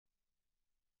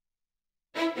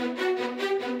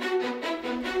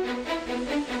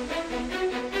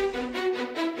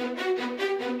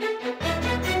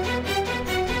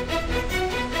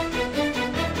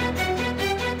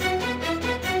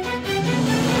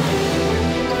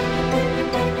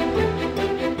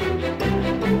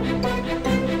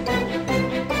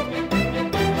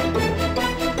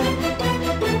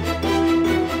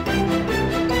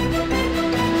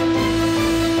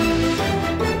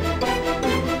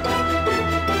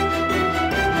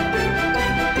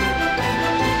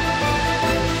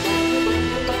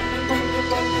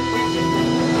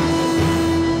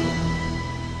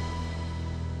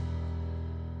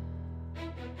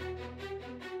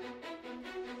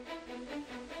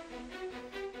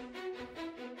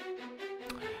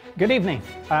Good evening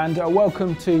and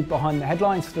welcome to Behind the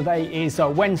Headlines. Today is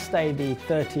Wednesday the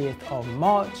 30th of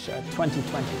March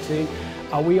 2022.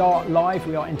 We are live,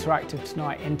 we are interactive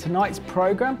tonight. In tonight's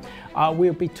programme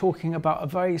we'll be talking about a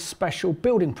very special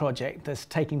building project that's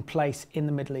taking place in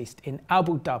the Middle East, in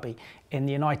Abu Dhabi, in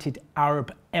the United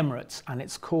Arab Emirates, and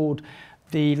it's called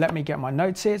let me get my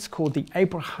notes here, it's called the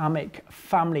Abrahamic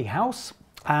Family House.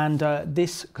 And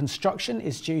this construction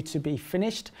is due to be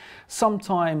finished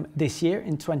sometime this year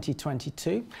in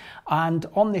 2022. And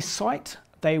on this site,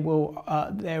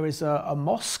 there is a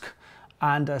mosque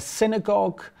and a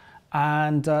synagogue,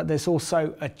 and there's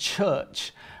also a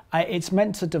church. It's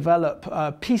meant to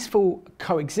develop peaceful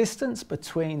coexistence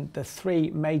between the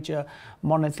three major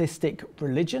monotheistic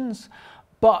religions.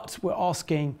 But we're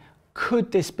asking,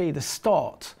 could this be the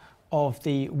start of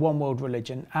the one world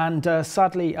religion? And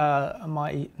sadly,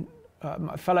 my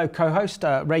fellow co-host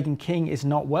Reagan King is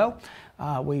not well.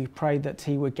 We pray that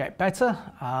he would get better.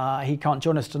 He can't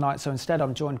join us tonight, so instead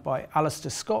I'm joined by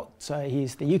Alistair Scott.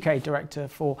 He's the UK director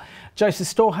for Joseph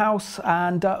Storehouse,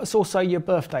 and it's also your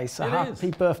birthday, so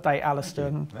happy birthday,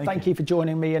 Alistair. Thank you for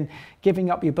joining me and giving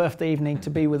up your birthday evening to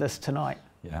be with us tonight.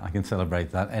 Yeah, I can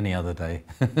celebrate that any other day.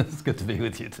 It's good to be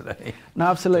with you today. No,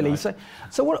 absolutely. So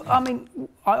what I mean,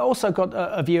 I also got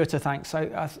a viewer to thank.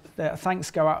 So thanks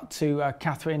go out to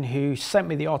Catherine, who sent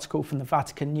me the article from the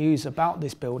Vatican News about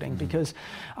this building, because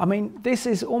I mean, this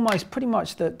is almost pretty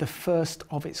much the first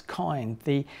of its kind.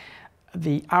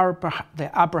 The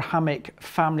Abrahamic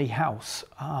Family House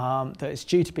that is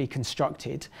due to be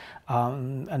constructed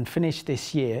and finished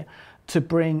this year to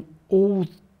bring all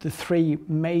the three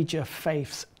major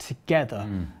faiths together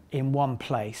in one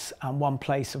place, and one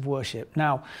place of worship.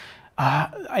 Now,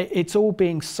 it's all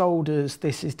being sold as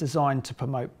this is designed to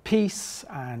promote peace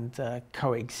and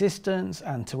coexistence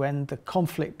and to end the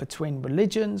conflict between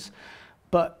religions.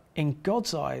 But in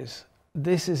God's eyes,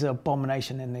 this is an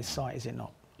abomination in this site, is it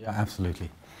not? Yeah,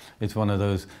 absolutely. It's one of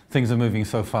those things are moving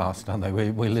so fast, aren't they?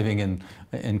 We're living in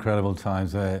incredible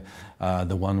times where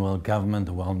the one world government,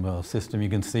 the one world system, you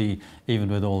can see even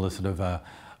with all the sort of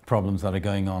problems that are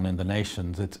going on in the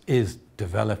nations, it is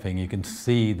developing. You can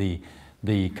see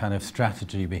the kind of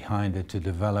strategy behind it to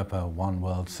develop a one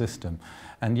world system.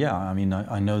 And yeah, I mean,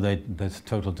 I know that there's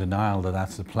total denial that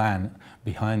that's the plan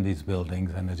behind these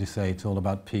buildings. And as you say, it's all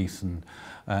about peace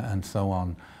and so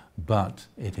on. But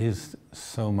it is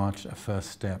so much a first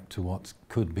step to what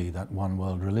could be that one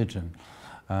world religion.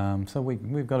 So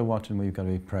we've got to watch, and we've got to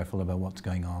be prayerful about what's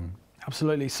going on.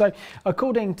 Absolutely. So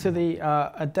according to the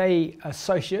Adjaye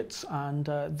Associates, and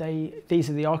these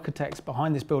are the architects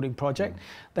behind this building project,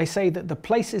 they say that the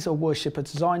places of worship are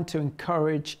designed to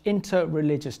encourage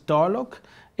inter-religious dialogue,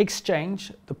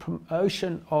 exchange, the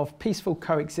promotion of peaceful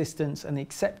coexistence and the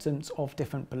acceptance of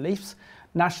different beliefs,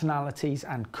 nationalities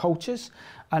and cultures,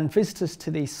 and visitors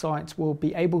to these sites will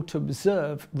be able to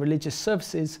observe religious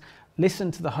services,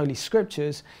 listen to the Holy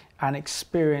Scriptures, and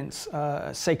experience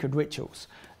sacred rituals.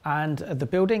 And the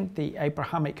building, the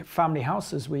Abrahamic Family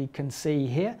House, as we can see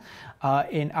here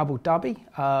in Abu Dhabi,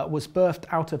 was birthed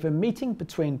out of a meeting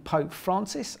between Pope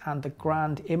Francis and the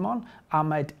Grand Iman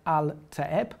Ahmed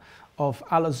al-Tayeb of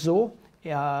al-Azhar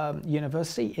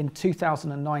University in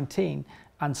 2019,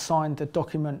 and signed the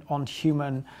document on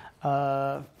human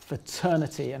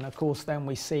fraternity. And of course then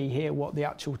we see here what the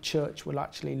actual church will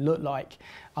actually look like,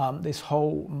 this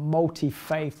whole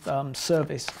multi-faith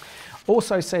service.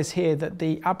 Also says here that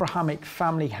the Abrahamic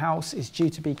Family House is due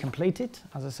to be completed,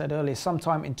 as I said earlier,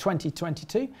 sometime in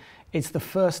 2022. It's the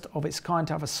first of its kind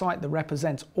to have a site that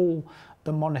represents all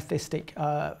the monotheistic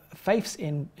faiths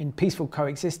in peaceful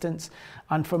coexistence.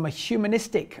 And from a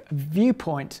humanistic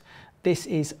viewpoint, this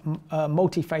is a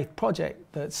multi-faith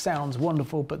project that sounds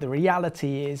wonderful, but the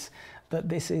reality is that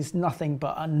this is nothing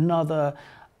but another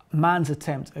man's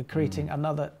attempt at creating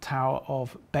another Tower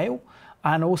of Babel.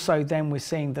 And also then we're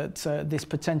seeing that this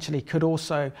potentially could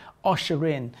also usher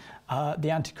in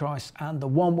the Antichrist and the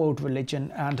one world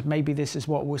religion, and maybe this is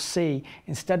what we'll see.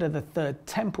 Instead of the third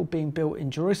temple being built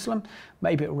in Jerusalem,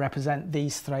 maybe it will represent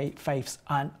these three faiths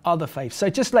and other faiths. So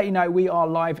just to let you know, we are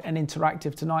live and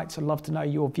interactive tonight, so I'd love to know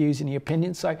your views and your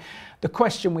opinions. So the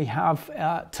question we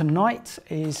have tonight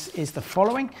is the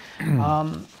following.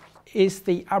 Is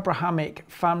the Abrahamic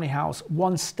Family House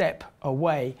one step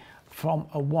away from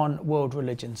a one world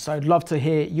religion? So I'd love to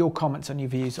hear your comments and your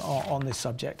views on this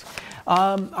subject.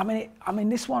 I mean,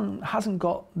 this one hasn't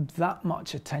got that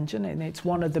much attention, and it's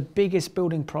one of the biggest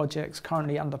building projects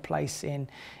currently under place in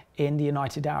the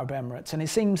United Arab Emirates. And it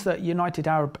seems that United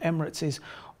Arab Emirates is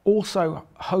also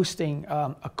hosting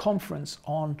a conference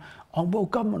on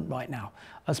world government right now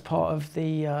as part of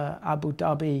the Abu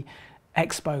Dhabi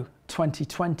Expo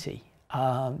 2020.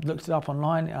 Looked it up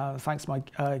online, thanks to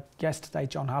my guest today,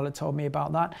 John Hallett, told me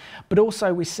about that. But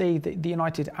also we see that the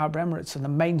United Arab Emirates are the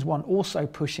main one also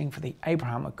pushing for the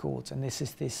Abraham Accords, and this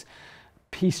is this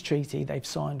peace treaty they've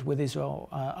signed with Israel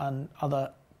and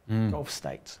other Gulf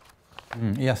states.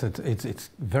 Yes, it's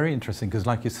very interesting because,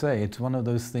 like you say, it's one of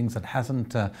those things that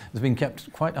hasn't, it's been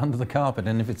kept quite under the carpet,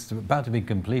 and if it's about to be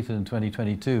completed in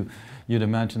 2022, you'd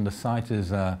imagine the site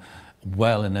is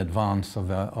well in advance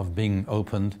of being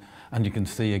opened. And you can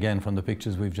see again from the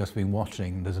pictures we've just been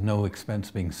watching, there's no expense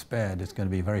being spared. It's going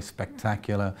to be very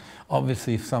spectacular.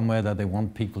 Obviously somewhere that they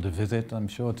want people to visit. I'm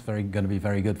sure it's going to be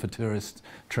very good for tourist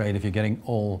trade if you're getting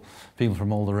all people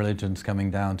from all the religions coming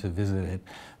down to visit it.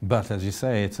 But as you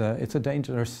say, it's a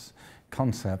dangerous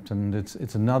concept, and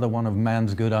it's another one of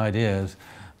man's good ideas.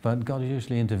 But God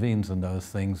usually intervenes in those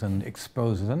things and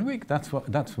exposes, and that's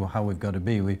how we've got to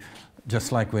be.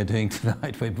 Just like we're doing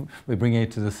tonight, we're bringing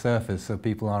it to the surface so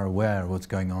people are aware of what's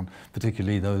going on,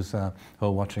 particularly those who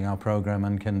are watching our program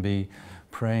and can be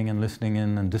praying and listening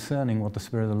in and discerning what the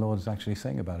Spirit of the Lord is actually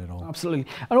saying about it all. Absolutely.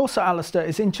 And also, Alistair,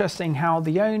 it's interesting how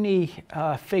the only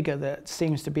figure that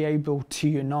seems to be able to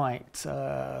unite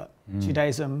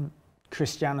Judaism,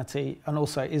 Christianity and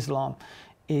also Islam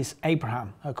is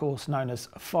Abraham, of course, known as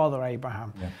Father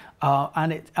Abraham. Yeah.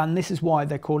 And this is why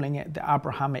they're calling it the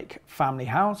Abrahamic Family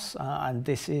House. And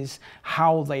this is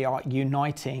how they are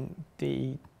uniting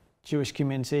the Jewish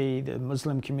community, the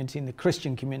Muslim community and the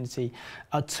Christian community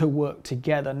to work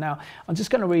together. Now, I'm just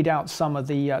going to read out some of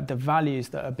the values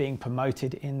that are being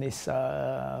promoted in this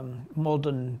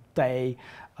modern day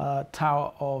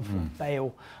Tower of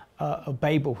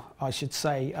Babel, I should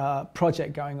say,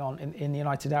 project going on in the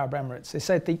United Arab Emirates. They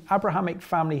said the Abrahamic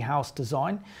Family House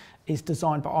design is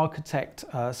designed by architect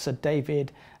Sir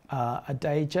David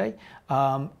Adjaye,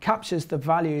 captures the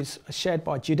values shared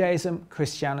by Judaism,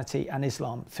 Christianity and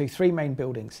Islam through three main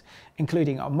buildings,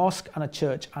 including a mosque and a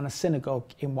church and a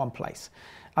synagogue in one place.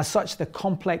 As such, the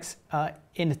complex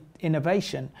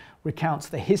innovation recounts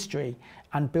the history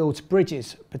and builds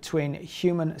bridges between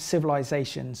human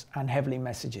civilizations and heavenly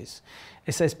messages.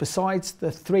 It says, besides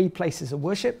the three places of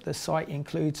worship, the site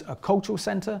includes a cultural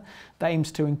centre that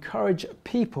aims to encourage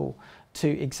people to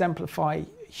exemplify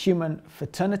human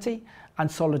fraternity and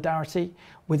solidarity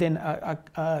within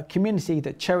a community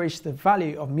that cherishes the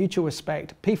value of mutual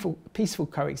respect, peaceful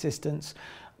coexistence,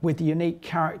 with the unique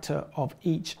character of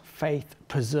each faith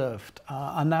preserved.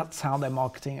 And that's how they're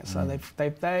marketing it. So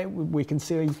we can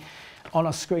see on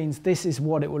our screens, this is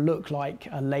what it will look like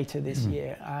later this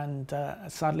year. And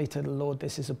sadly to the Lord,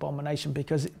 this is abomination,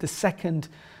 because the second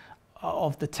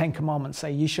of the 10 commandments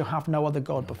say, you shall have no other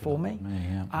God before me.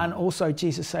 And also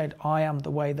Jesus said, I am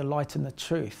the way, the light and the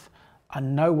truth,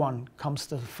 and no one comes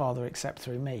to the Father except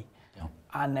through me.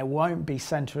 And there won't be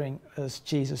centering as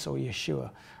Jesus or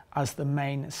Yeshua as the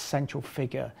main central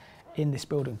figure in this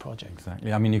building project.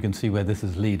 Exactly. I mean, you can see where this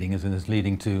is leading, as in it's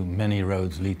leading to many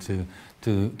roads lead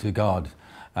to God,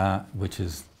 which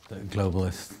is the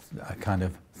globalist kind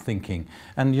of thinking.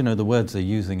 And, you know, the words they're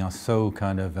using are so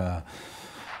kind of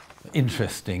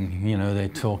interesting. You know, they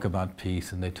talk about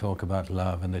peace and they talk about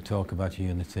love and they talk about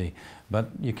unity, but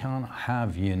you can't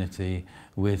have unity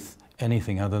with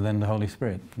anything other than the Holy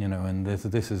Spirit, you know, and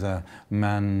this is a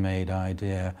man-made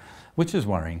idea, which is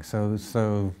worrying.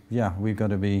 So yeah, we've got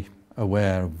to be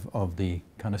aware of the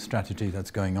kind of strategy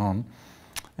that's going on.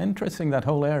 Interesting, that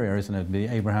whole area, isn't it? The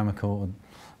Abraham Accord,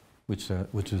 which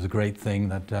was a great thing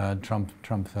that Trump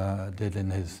did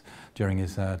during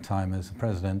his time as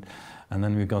president, and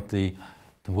then we've got the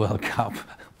World Cup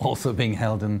also being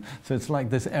held, and so it's like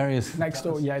this area's next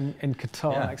door, in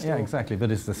Qatar. Next door. Yeah, exactly.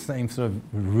 But it's the same sort of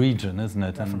region, isn't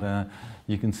it? Definitely. And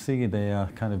you can see they are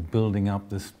kind of building up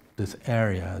this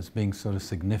area as being sort of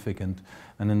significant,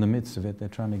 and in the midst of it, they're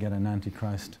trying to get an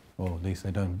antichrist, or at least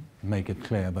they don't make it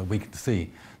clear, but we can see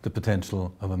the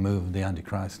potential of a move of the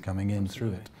antichrist coming in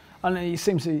through it. And it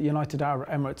seems the United Arab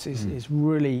Emirates is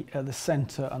really at the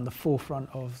centre and the forefront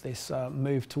of this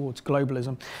move towards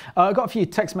globalism. I've got a few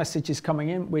text messages coming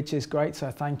in, which is great,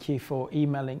 so thank you for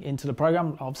emailing into the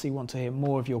programme. Obviously want to hear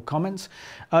more of your comments.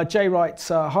 Jay writes,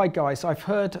 hi guys, I've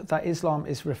heard that Islam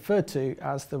is referred to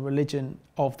as the religion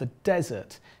of the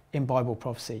desert in Bible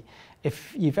prophecy.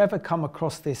 If you've ever come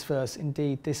across this verse,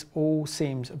 indeed, this all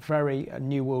seems very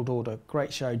New World Order.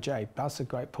 Great show, Jay. That's a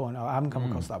great point. I haven't come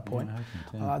across that point.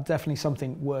 Definitely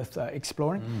something worth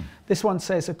exploring. This one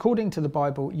says, according to the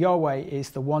Bible, Yahweh is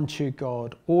the one true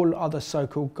God. All other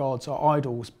so-called gods are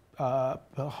idols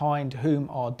behind whom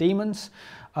are demons.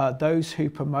 Those who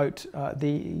promote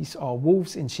these are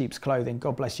wolves in sheep's clothing.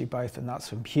 God bless you both. And that's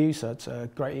from Hugh. So it's a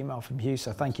great email from Hugh.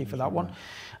 So thank you for that one.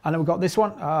 And then we've got this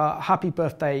one. Happy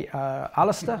birthday,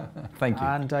 Alistair. Thank you.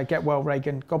 And get well,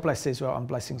 Reagan. God bless Israel and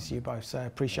blessings to you both. So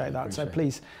appreciate that. So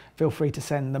please feel free to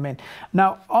send them in.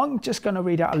 Now, I'm just going to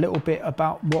read out a little bit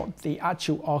about what the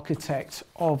actual architect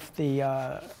of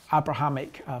the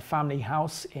Abrahamic Family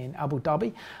House in Abu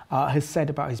Dhabi has said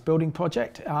about his building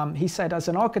project. He said, as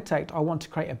an architect, I want to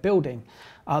create a building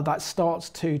that starts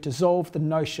to dissolve the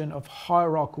notion of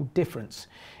hierarchical difference.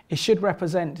 It should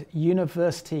represent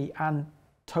university and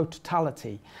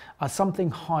totality,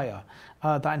 something higher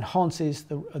that enhances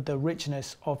the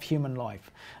richness of human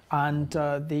life. And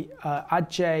the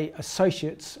Adjaye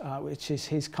Associates, which is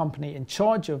his company in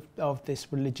charge of this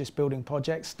religious building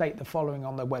project, state the following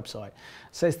on their website. It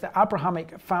says the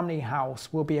Abrahamic Family House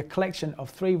will be a collection of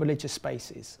 3 religious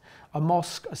spaces, a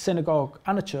mosque, a synagogue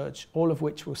and a church, all of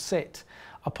which will sit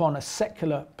upon a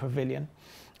secular pavilion.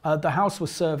 The house will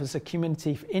serve as a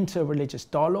community for inter-religious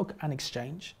dialogue and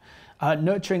exchange,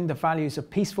 nurturing the values of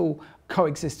peaceful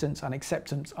coexistence and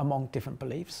acceptance among different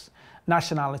beliefs,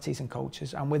 nationalities and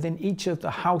cultures. And within each of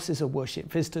the houses of worship,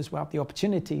 visitors will have the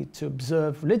opportunity to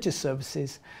observe religious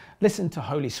services, listen to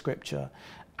Holy Scripture,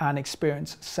 and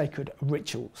experience sacred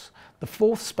rituals. The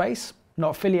 4th space,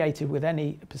 not affiliated with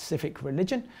any specific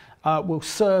religion, will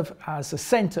serve as a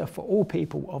centre for all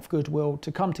people of goodwill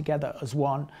to come together as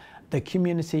one. The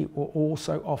community will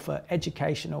also offer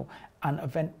educational and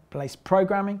event-based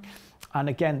programming. And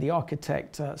again, the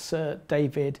architect, Sir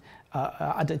David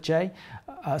Adjaye,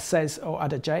 says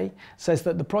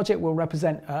that the project will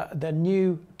represent the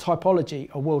new typology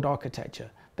of world architecture.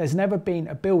 There's never been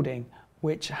a building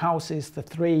which houses the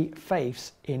 3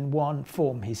 faiths in one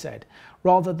form, he said.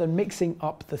 Rather than mixing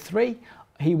up the 3,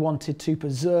 he wanted to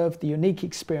preserve the unique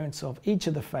experience of each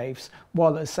of the faiths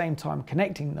while at the same time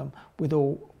connecting them with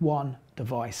all one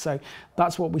device. So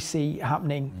that's what we see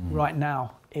happening right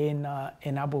now in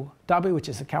Abu Dhabi, which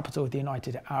is the capital of the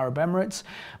United Arab Emirates.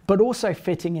 But also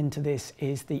fitting into this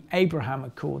is the Abraham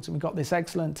Accords. And we've got this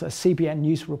excellent CBN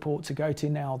News report to go to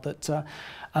now that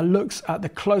looks at the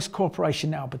close cooperation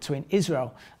now between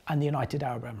Israel and the United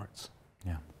Arab Emirates.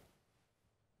 Yeah.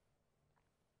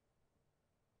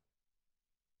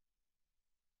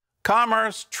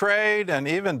 Commerce, trade, and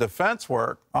even defense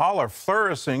work all are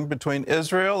flourishing between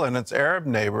Israel and its Arab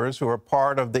neighbors who are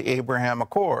part of the Abraham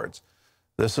Accords.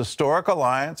 This historic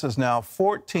alliance is now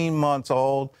 14 months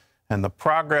old, and the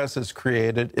progress it's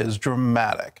created is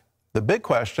dramatic. The big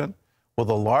question, will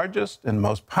the largest and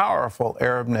most powerful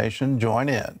Arab nation join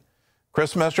in?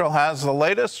 Chris Mistral has the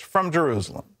latest from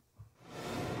Jerusalem.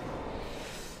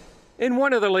 In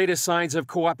one of the latest signs of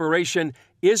cooperation,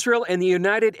 Israel and the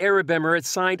United Arab Emirates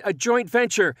signed a joint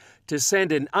venture to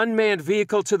send an unmanned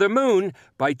vehicle to the moon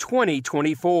by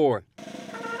 2024.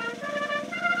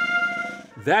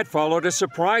 That followed a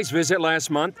surprise visit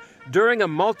last month during a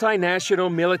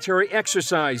multinational military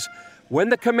exercise when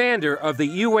the commander of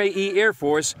the UAE Air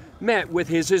Force met with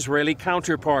his Israeli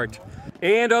counterpart.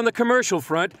 And on the commercial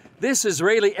front, this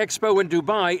Israeli expo in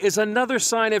Dubai is another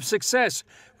sign of success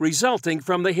resulting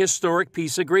from the historic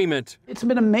peace agreement. It's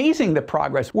been amazing, the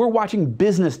progress. We're watching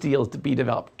business deals to be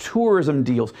developed, tourism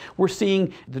deals. We're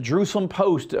seeing the Jerusalem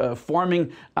Post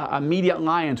forming a media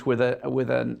alliance with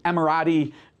an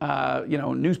Emirati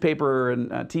newspaper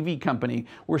and TV company.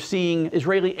 We're seeing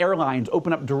Israeli airlines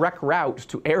open up direct routes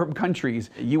to Arab countries,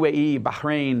 UAE,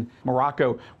 Bahrain,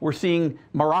 Morocco. We're seeing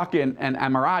Moroccan and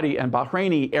Emirati and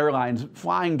Bahraini airlines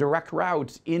flying direct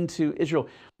routes into Israel.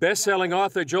 Best-selling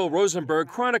author Joel Rosenberg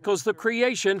chronicles the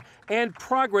creation and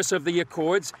progress of the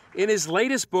Accords in his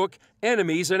latest book,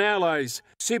 Enemies and Allies.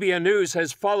 CBN News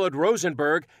has followed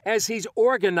Rosenberg as he's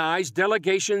organized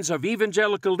delegations of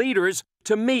evangelical leaders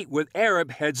to meet with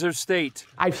Arab heads of state.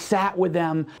 I've sat with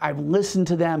them, I've listened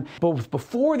to them, both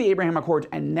before the Abraham Accords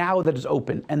and now that it's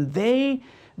open. And the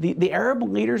Arab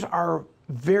leaders are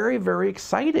very, very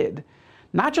excited.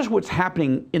 Not just what's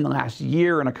happening in the last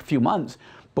year and a few months,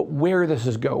 but where this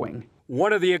is going.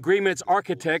 One of the agreement's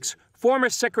architects, former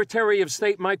Secretary of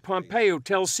State Mike Pompeo,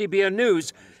 tells CBN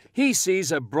News he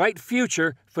sees a bright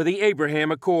future for the Abraham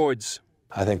Accords.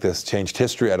 I think this changed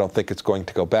history. I don't think it's going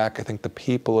to go back. I think the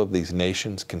people of these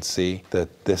nations can see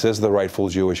that this is the rightful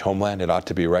Jewish homeland. It ought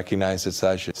to be recognized as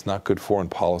such. It's not good foreign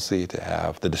policy to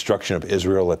have the destruction of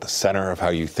Israel at the center of how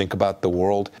you think about the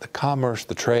world. The commerce,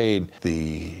 the trade,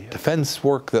 the defense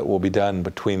work that will be done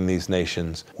between these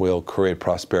nations will create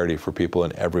prosperity for people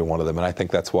in every one of them. And I think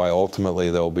that's why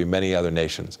ultimately there will be many other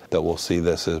nations that will see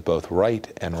this as both right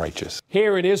and righteous.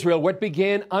 Here in Israel, what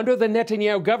began under the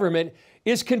Netanyahu government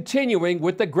is continuing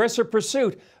with the aggressive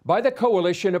pursuit by the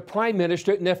coalition of Prime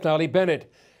Minister Naftali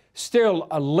Bennett. Still,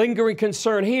 a lingering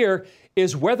concern here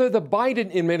is whether the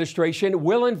Biden administration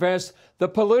will invest the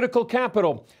political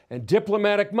capital and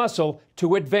diplomatic muscle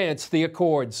to advance the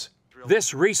accords.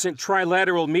 This recent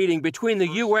trilateral meeting between the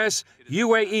U.S.,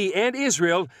 UAE, and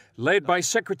Israel, led by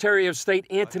Secretary of State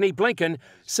Antony Blinken,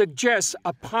 suggests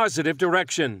a positive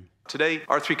direction. Today,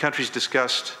 our three countries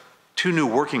discussed two new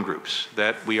working groups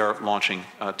that we are launching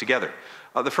together.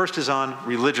 The first is on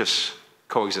religious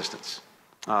coexistence.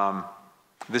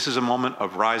 This is a moment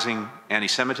of rising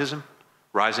anti-Semitism,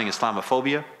 rising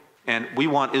Islamophobia, and we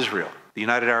want Israel, the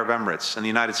United Arab Emirates, and the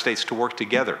United States to work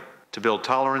together to build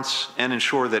tolerance and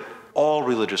ensure that all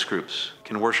religious groups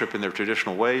can worship in their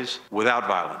traditional ways without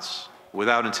violence,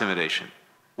 without intimidation,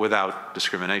 without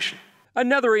discrimination.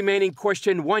 Another remaining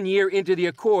question 1 year into the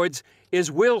accords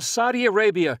is, will Saudi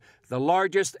Arabia, the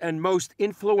largest and most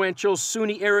influential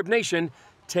Sunni Arab nation,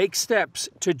 take steps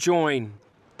to join?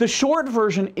 The short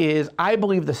version is, I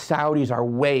believe the Saudis are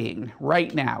weighing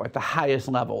right now at the highest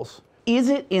levels, is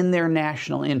it in their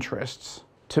national interests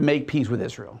to make peace with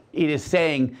Israel? It is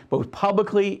saying both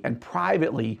publicly and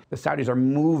privately the Saudis are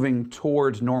moving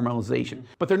towards normalization,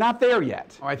 but they're not there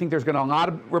yet. I think there's going to be a lot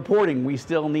of reporting we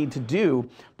still need to do,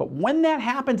 but when that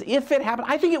happens, if it happens,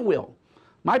 I think it will.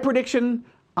 My prediction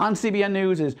on CBN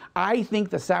News is I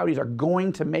think the Saudis are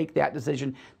going to make that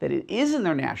decision, that it is in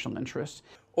their national interest.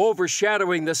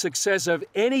 Overshadowing the success of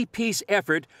any peace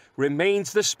effort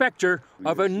remains the specter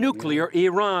of a nuclear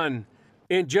Iran.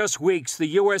 In just weeks, the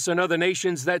U.S. and other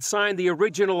nations that signed the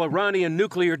original Iranian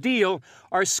nuclear deal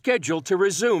are scheduled to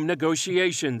resume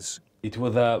negotiations. It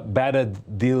was a bad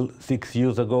deal 6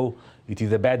 years ago. It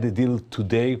is a bad deal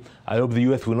today. I hope the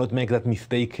U.S. will not make that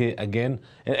mistake again.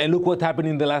 And look what happened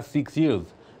in the last 6 years.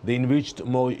 They enriched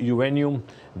more uranium,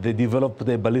 they developed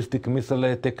the ballistic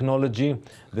missile technology,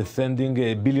 they're sending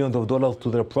billions of dollars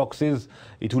to their proxies.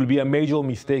 It will be a major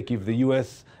mistake if the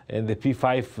U.S. and the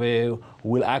P5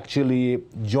 will actually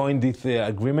join this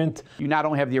agreement. You not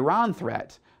only have the Iran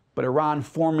threat, but Iran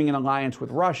forming an alliance with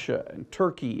Russia and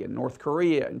Turkey and North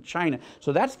Korea and China.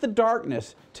 So that's the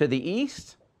darkness to the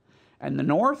east and the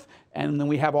north, and then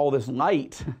we have all this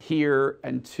light here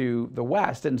and to the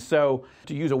west. And so,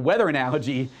 to use a weather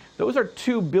analogy, those are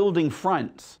two building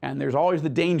fronts, and there's always the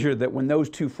danger that when those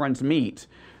two fronts meet,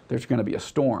 there's going to be a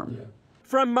storm. Yeah.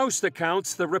 From most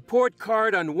accounts, the report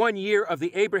card on 1 year of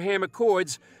the Abraham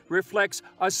Accords reflects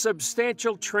a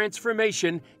substantial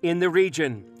transformation in the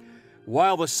region.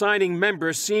 While the signing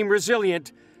members seem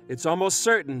resilient, it's almost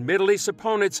certain Middle East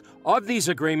opponents of these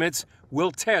agreements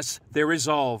will test their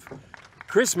resolve.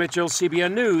 Chris Mitchell,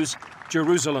 CBN News,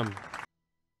 Jerusalem.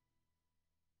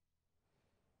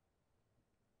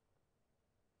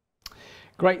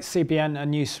 Great CBN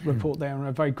News report there, and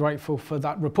we're very grateful for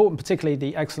that report, and particularly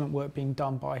the excellent work being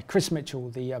done by Chris Mitchell,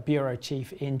 the Bureau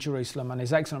Chief in Jerusalem, and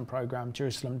his excellent program,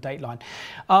 Jerusalem Dateline.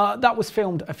 That was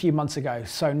filmed a few months ago,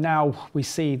 so now we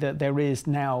see that there is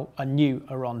now a new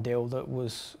Iran deal that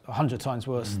was 100 times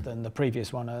worse than the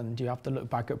previous one, and you have to look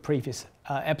back at previous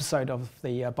episode of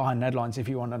the Behind the Headlines if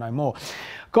you want to know more.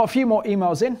 Got a few more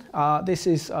emails in. This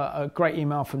is a great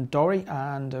email from Dory,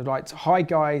 and writes, "Hi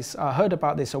guys, I heard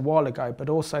about this a while ago, but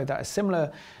also that a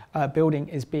similar building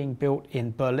is being built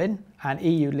in Berlin, and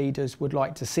EU leaders would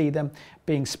like to see them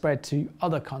being spread to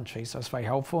other countries." That's very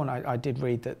helpful, and I did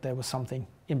read that there was something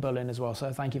in Berlin as well,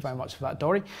 so thank you very much for that,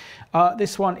 Dory.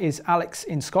 This one is Alex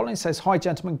in Scotland. Says, "Hi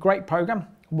gentlemen, great program.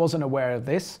 Wasn't aware of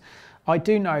this. I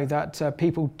do know that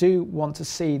people do want to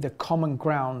see the common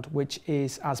ground, which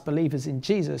is, as believers in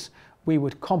Jesus, we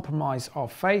would compromise our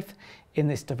faith in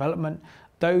this development.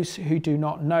 Those who do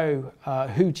not know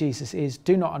who Jesus is,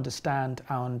 do not understand,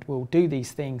 and will do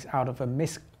these things out of a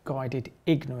misguided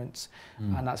ignorance."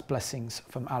 And that's blessings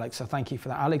from Alex. So thank you for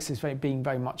that. Alex is being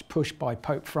very much pushed by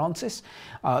Pope Francis,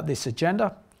 this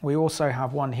agenda. We also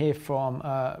have one here from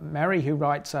Mary, who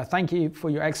writes, "Thank you for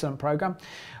your excellent program.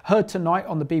 Heard tonight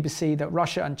on the BBC that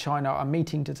Russia and China are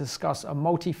meeting to discuss a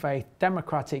multi-faith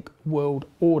democratic world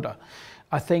order.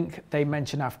 I think they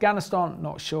mentioned Afghanistan.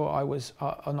 Not sure. I was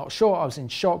in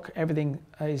shock. Everything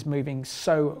is moving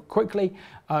so quickly.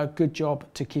 Good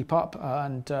job to keep up,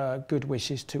 and good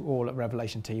wishes to all at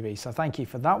Revelation TV." So thank you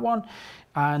for that one.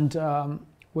 And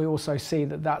we also see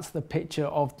that that's the picture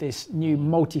of this new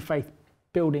multi-faith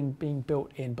building being built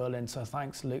in Berlin. So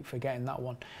thanks, Luke, for getting that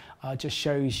one. Just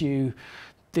shows you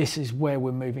this is where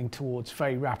we're moving towards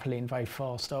very rapidly and very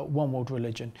fast, one world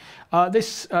religion.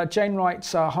 Jane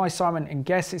writes, "Hi Simon and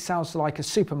guests, it sounds like a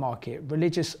supermarket,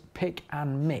 religious pick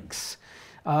and mix."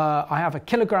 I have a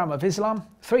kilogram of Islam,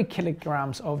 3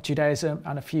 kilograms of Judaism,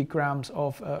 and a few grams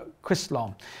of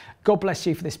Chrislam. God bless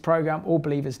you for this program. All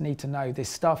believers need to know this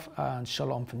stuff. And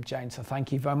shalom from Jane. So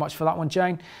thank you very much for that one,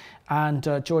 Jane. And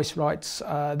Joyce writes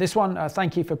this one,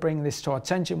 thank you for bringing this to our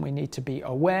attention. We need to be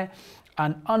aware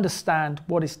and understand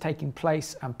what is taking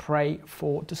place and pray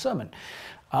for discernment.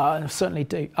 I certainly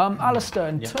do. Alistair,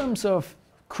 in terms of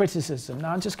criticism,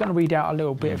 now I'm just going to read out a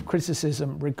little bit of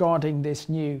criticism regarding this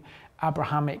new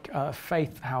Abrahamic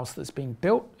faith house that's being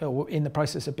built, or in the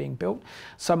process of being built.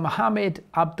 So Mohammed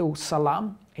Abdul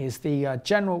Salam is the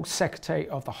General Secretary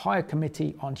of the Higher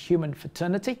Committee on Human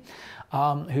Fraternity,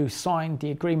 who signed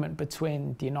the agreement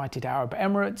between the United Arab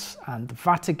Emirates and the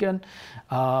Vatican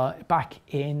back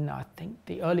in, I think,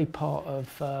 the early part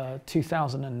of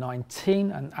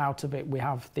 2019. And out of it, we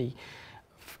have the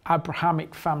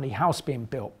Abrahamic Family House being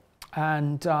built.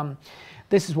 And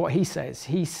this is what he says.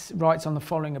 He writes on the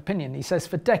following opinion. He says,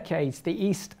 for decades, the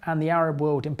East and the Arab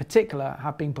world in particular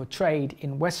have been portrayed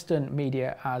in Western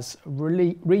media as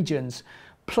regions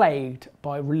plagued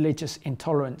by religious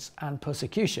intolerance and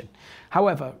persecution.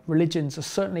 However, religions are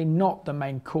certainly not the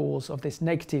main cause of this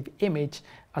negative image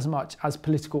as much as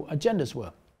political agendas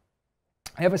were.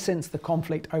 Ever since the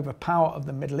conflict over power of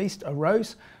the Middle East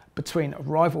arose between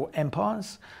rival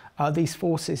empires, these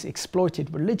forces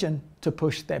exploited religion to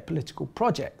push their political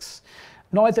projects.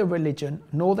 Neither religion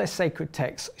nor their sacred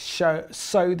texts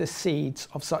sow the seeds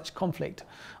of such conflict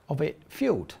of it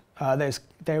fueled.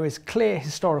 There is clear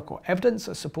historical evidence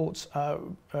that supports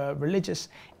religious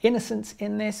innocence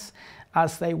in this,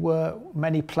 as they were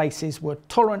many places where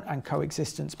tolerant and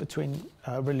coexistence between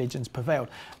religions prevailed.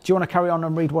 Do you want to carry on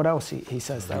and read what else he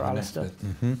says there, Alistair?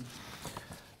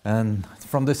 And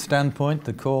from this standpoint,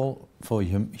 the call for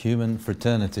human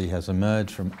fraternity has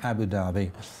emerged from Abu Dhabi,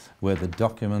 where the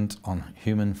document on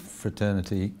human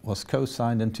fraternity was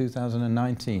co-signed in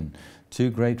 2019. Two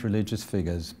great religious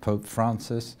figures, Pope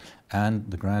Francis and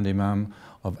the Grand Imam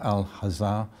of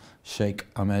al-Azhar, Sheikh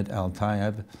Ahmed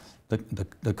al-Tayeb.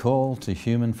 The call to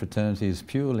human fraternity is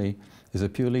a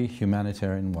purely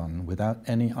humanitarian one, without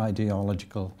any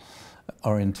ideological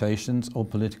orientations or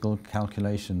political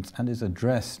calculations, and is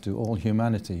addressed to all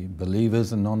humanity,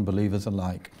 believers and non-believers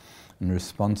alike. In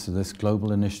response to this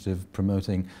global initiative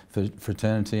promoting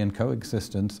fraternity and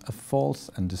coexistence, a false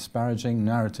and disparaging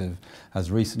narrative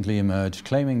has recently emerged,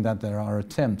 claiming that there are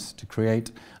attempts to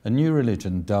create a new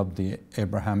religion dubbed the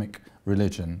Abrahamic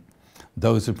religion.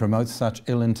 Those who promote such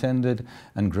ill-intended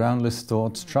and groundless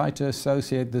thoughts try to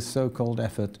associate this so-called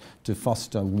effort to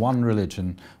foster one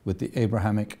religion with the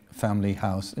Abrahamic Family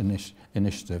House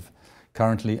initiative,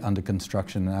 currently under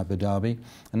construction in Abu Dhabi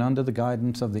and under the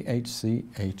guidance of the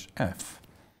HCHF.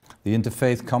 The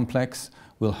interfaith complex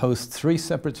will host 3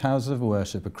 separate houses of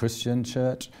worship, a Christian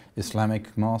church,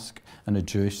 Islamic mosque and a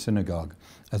Jewish synagogue,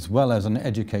 as well as an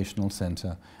educational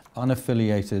center,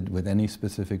 unaffiliated with any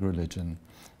specific religion.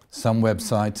 Some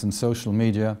websites and social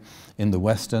media in the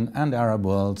Western and Arab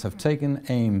worlds have taken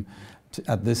aim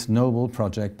at this noble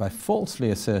project by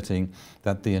falsely asserting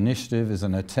that the initiative is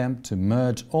an attempt to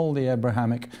merge all the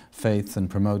Abrahamic faiths and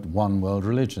promote one world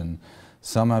religion.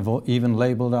 Some have even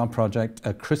labeled our project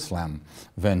a Chrislam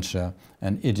venture,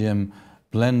 an idiom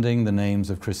blending the names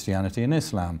of Christianity and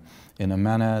Islam in a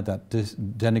manner that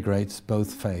denigrates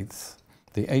both faiths.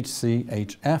 The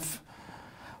HCHF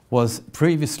was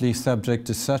previously subject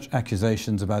to such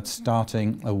accusations about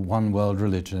starting a one-world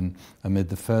religion amid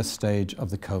the first stage of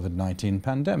the COVID-19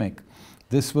 pandemic.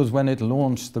 This was when it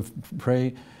launched the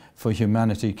Pray for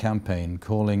Humanity campaign,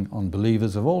 calling on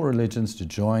believers of all religions to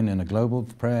join in a global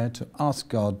prayer to ask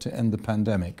God to end the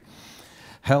pandemic,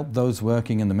 help those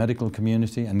working in the medical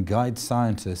community, and guide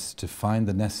scientists to find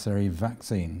the necessary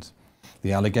vaccines.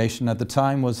 The allegation at the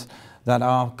time was that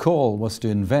our call was to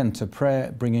invent a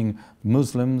prayer bringing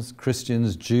Muslims,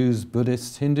 Christians, Jews,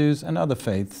 Buddhists, Hindus and other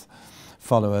faiths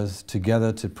followers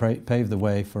together to pave the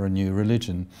way for a new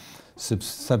religion,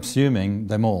 subsuming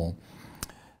them all.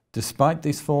 Despite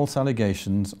these false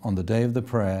allegations, on the day of the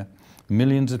prayer,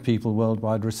 millions of people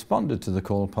worldwide responded to the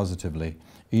call positively.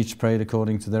 Each prayed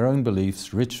according to their own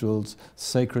beliefs, rituals,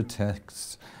 sacred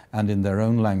texts, and in their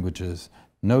own languages.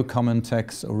 No common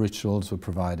texts or rituals were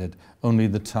provided, only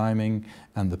the timing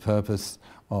and the purpose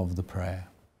of the prayer.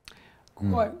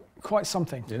 Quite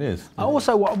something. It is.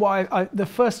 Also, the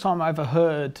first time I ever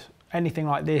heard anything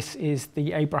like this is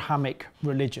the Abrahamic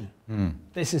religion.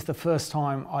 This is the first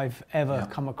time I've ever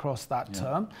come across that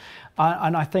term.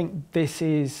 And I think this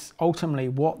is ultimately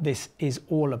what this is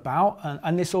all about.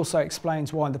 And this also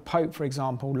explains why the Pope, for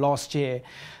example, last year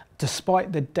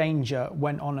despite the danger,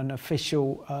 went on an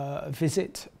official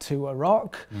visit to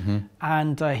Iraq,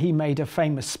 and he made a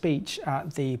famous speech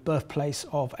at the birthplace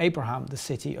of Abraham, the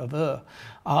city of Ur,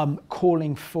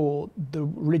 calling for the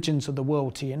religions of the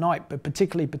world to unite, but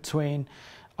particularly between,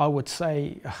 I would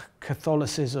say,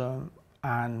 Catholicism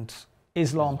and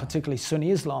Islam, particularly Sunni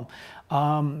Islam,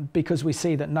 because we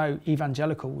see that no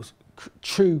evangelicals,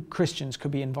 true Christians, could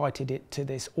be invited to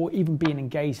this or even being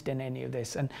engaged in any of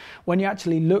this. And when you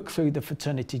actually look through the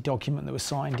fraternity document that was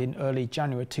signed in early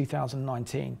January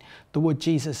 2019, the word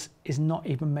Jesus is not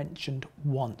even mentioned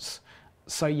once.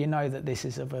 So you know that this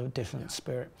is of a different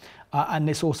spirit. And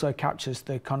this also captures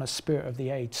the kind of spirit of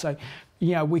the age. So,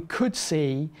 you know, we could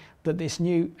see that this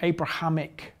new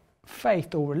Abrahamic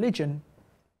faith or religion,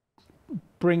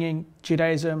 bringing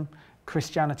Judaism,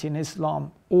 Christianity and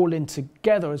Islam all in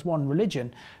together as one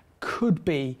religion, could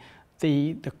be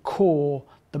the core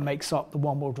that makes up the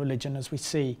one world religion as we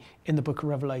see in the book of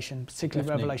Revelation, particularly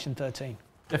Revelation 13.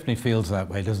 Definitely feels that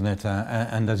way, doesn't it?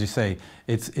 And as you say,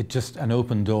 it's just an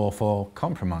open door for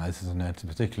compromise, isn't it?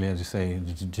 Particularly, as you say,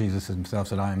 Jesus himself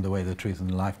said, I am the way, the truth and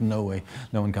the life. No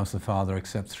one comes to the Father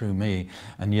except through me.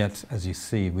 And yet, as you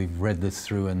see, we've read this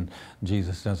through and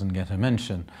Jesus doesn't get a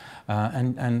mention.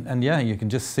 And yeah, you can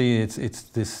just see it's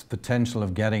this potential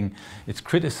of it's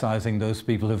criticizing those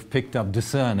people who've picked up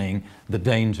discerning the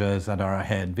dangers that are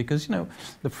ahead. Because, you know,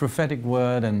 the prophetic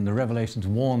word and the Revelations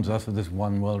warns us of this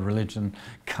one world religion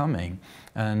coming,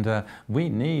 and we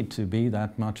need to be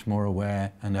that much more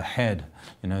aware and ahead,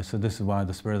 you know. So this is why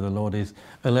the Spirit of the Lord is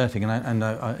alerting. And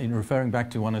in referring back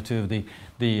to one or two of the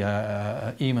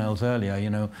emails earlier,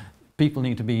 you know, people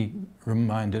need to be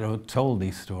reminded or told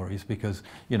these stories, because,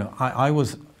 you know, I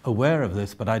was aware of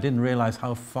this, but I didn't realize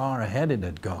how far ahead it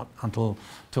had got until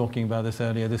talking about this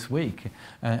earlier this week.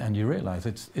 And you realize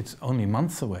it's only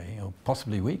months away, or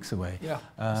possibly weeks away. Yeah,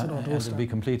 and it'll be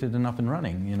completed and up and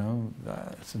running, you know.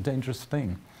 It's a dangerous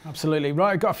thing. Absolutely.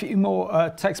 Right, I've got a few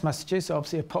more text messages,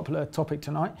 obviously a popular topic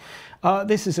tonight.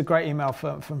 This is a great email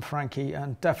from Frankie,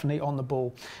 and definitely on the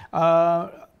ball.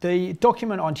 The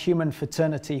document on human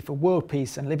fraternity for world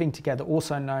peace and living together,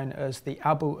 also known as the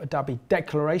Abu Dhabi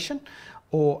Declaration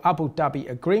or Abu Dhabi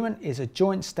Agreement, is a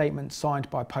joint statement signed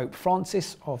by Pope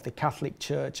Francis of the Catholic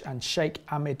Church and Sheikh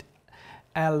Ahmed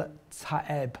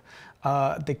el-Tayeb,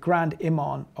 the Grand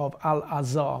Iman of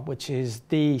al-Azhar, which is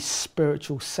the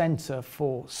spiritual center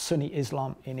for Sunni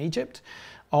Islam in Egypt,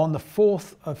 on the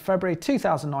 4th of February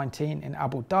 2019 in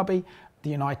Abu Dhabi, the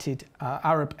United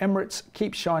Arab Emirates.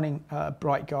 Keep shining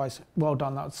bright, guys. Well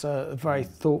done. That's a very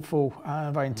thoughtful,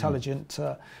 very intelligent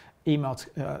email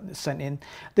sent in.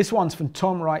 This one's from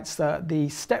Tom, writes that the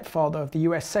stepfather of the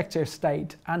US Secretary of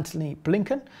State, Antony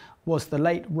Blinken, was the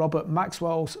late Robert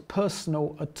Maxwell's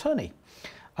personal attorney,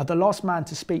 the last man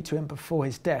to speak to him before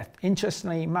his death.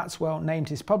 Interestingly, Maxwell named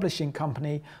his publishing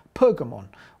company Pergamon,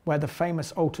 where the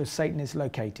famous altar of Satan is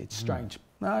located. Strange.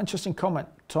 Interesting comment,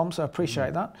 Tom, so I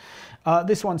appreciate that.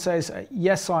 This one says,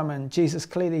 yes, Simon, Jesus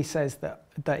clearly says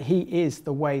that he is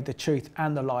the way, the truth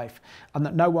and the life, and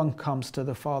that no one comes to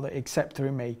the Father except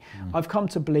through me. I've come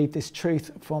to believe this truth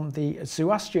from the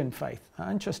Zoroastrian faith.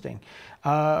 Interesting.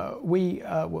 We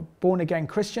were born again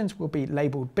Christians will be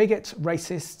labelled bigots,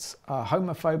 racists,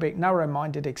 homophobic,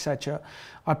 narrow-minded, etc.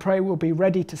 I pray we'll be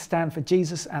ready to stand for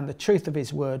Jesus and the truth of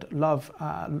his word. Love,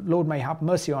 Lord may have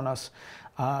mercy on us.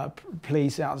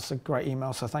 Please, that's a great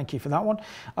email, so thank you for that one.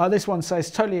 This one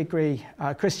says, totally agree,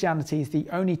 Christianity is the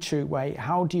only true way.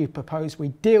 How do you propose we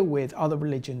deal with other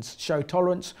religions, show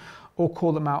tolerance or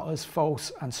call them out as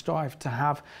false and strive to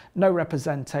have no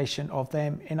representation of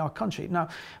them in our country? Now,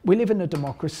 we live in a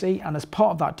democracy, and as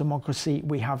part of that democracy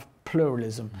we have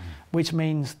pluralism, which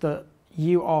means that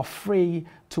you are free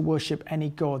to worship any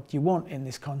God you want in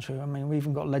this country. I mean, we've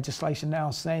even got legislation now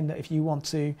saying that if you want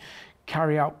to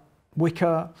carry out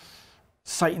Wicca,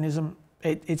 Satanism,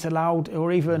 it's allowed,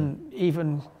 or even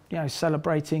you know,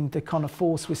 celebrating the kind of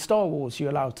force with Star Wars, you're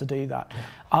allowed to do that.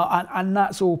 And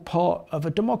that's all part of a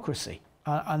democracy.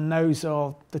 And those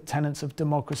are the tenets of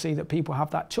democracy, that people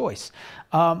have that choice.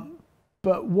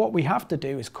 But what we have to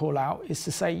do is call out, is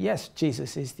to say, yes,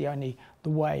 Jesus is the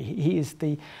way. He is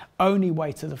the only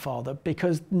way to the Father,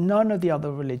 because none of the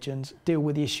other religions deal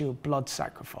with the issue of blood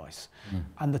sacrifice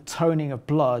and the toning of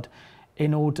blood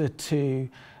in order to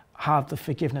have the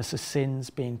forgiveness of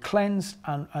sins, being cleansed,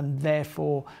 and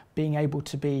therefore being able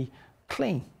to be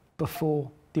clean before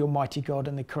the Almighty God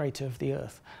and the Creator of the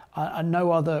earth. And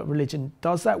no other religion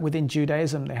does that. Within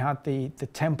Judaism, they had the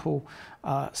temple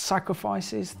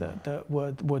sacrifices that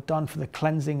were done for the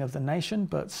cleansing of the nation.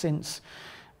 But since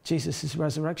Jesus'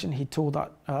 resurrection, he tore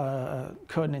that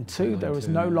curtain in two. There is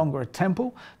no longer a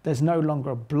temple. There's no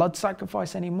longer a blood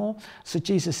sacrifice anymore. So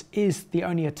Jesus is the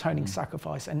only atoning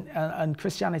sacrifice. And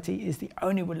Christianity is the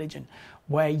only religion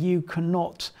where you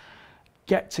cannot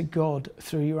get to God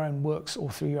through your own works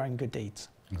or through your own good deeds.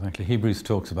 Exactly. Hebrews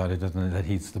talks about it, doesn't it? That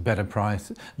he's the better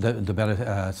price, the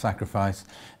better sacrifice.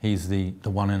 He's the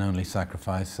one and only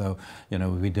sacrifice. So, you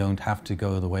know, we don't have to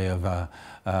go the way of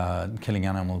killing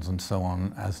animals and so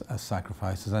on as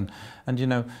sacrifices. And you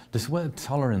know, this word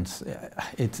tolerance,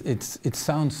 it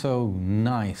sounds so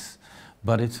nice,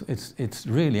 but it's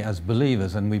really, as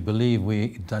believers, and we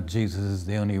believe that Jesus is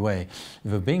the only way.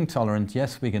 If we're being tolerant,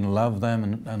 yes, we can love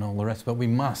them and all the rest, but we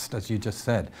must, as you just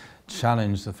said,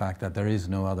 challenge the fact that there is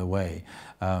no other way.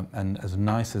 And as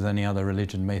nice as any other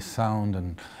religion may sound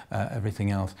and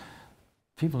everything else,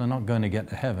 people are not going to get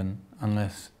to heaven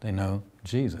unless they know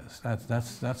Jesus.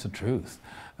 That's the truth.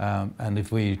 And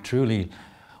if we truly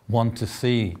want to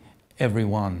see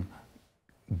everyone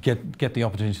get the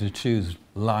opportunity to choose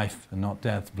life and not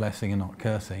death, blessing and not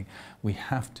cursing, we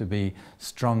have to be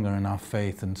stronger in our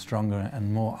faith and stronger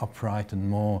and more upright and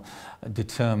more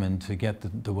determined to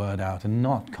get the word out and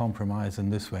not compromise in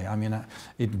this way. I mean,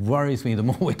 it worries me the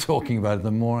more we're talking about it,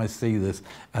 the more I see this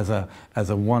as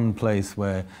a one place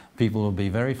where people will be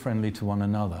very friendly to one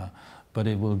another, but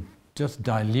it will just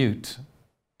dilute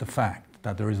the fact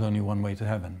that there is only one way to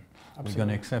heaven. Absolutely. We're going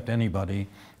to accept anybody.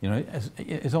 You know,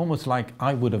 it's almost like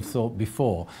I would have thought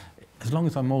before, as long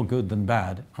as I'm more good than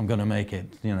bad, I'm going to make it,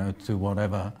 you know, to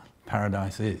whatever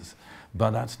paradise is.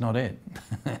 But that's not it.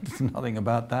 It's nothing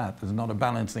about that. It's not a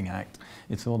balancing act.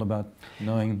 It's all about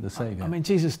knowing the Savior. I mean,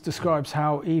 Jesus describes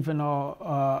how even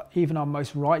our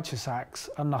most righteous acts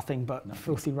are nothing but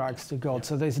filthy rags to God. Yeah.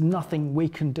 So there's nothing we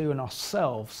can do in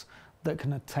ourselves that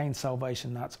can attain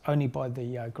salvation. That's only by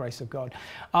the grace of God.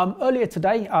 Earlier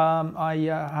today, I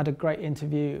had a great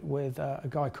interview with a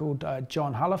guy called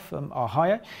John Haller from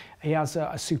Ohio. He has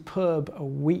a superb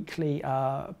weekly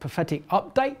prophetic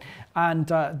update, and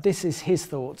this is his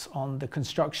thoughts on the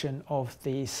construction of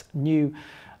this new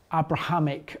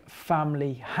Abrahamic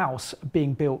Family House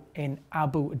being built in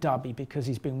Abu Dhabi, because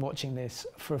he's been watching this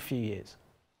for a few years.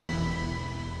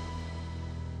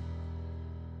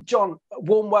 John,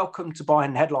 warm welcome to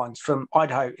Buying Headlines from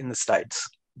Idaho in the States.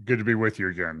 Good to be with you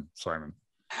again, Simon.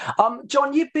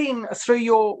 John, you've been, through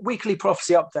your weekly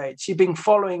prophecy updates, you've been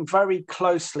following very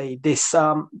closely this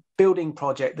building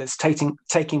project that's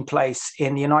taking place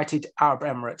in the United Arab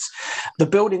Emirates, the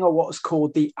building of what's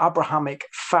called the Abrahamic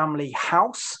Family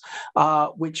House,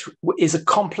 which is a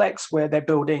complex where they're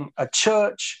building a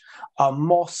church, a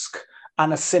mosque,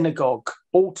 and a synagogue,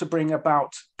 all to bring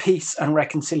about peace and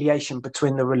reconciliation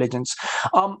between the religions.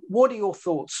 What are your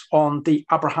thoughts on the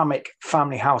Abrahamic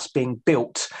Family House being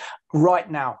built right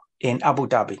now in Abu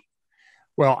Dhabi?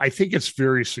 Well, I think it's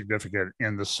very significant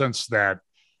in the sense that,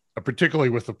 particularly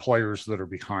with the players that are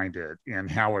behind it and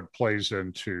how it plays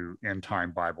into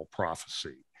end-time Bible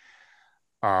prophecy.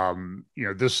 You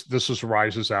know, this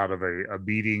arises out of a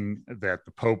meeting that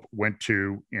the Pope went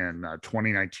to in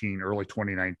 2019, early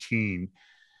 2019,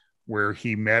 where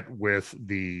he met with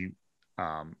the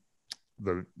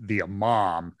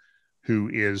Imam,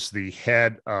 who is the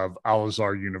head of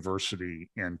al-Azhar University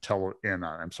in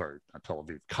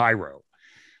Cairo.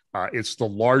 It's the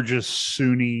largest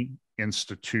Sunni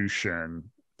institution,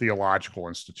 theological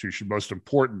institution, most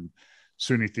important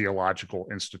Sunni theological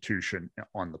institution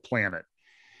on the planet.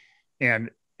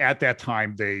 And at that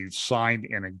time, they signed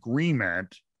an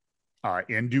agreement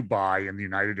in Dubai in the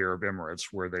United Arab Emirates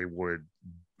where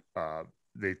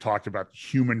they talked about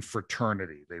human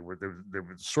fraternity. There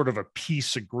was sort of a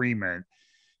peace agreement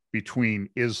between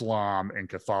Islam and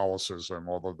Catholicism,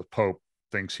 although the Pope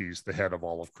thinks he's the head of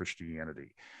all of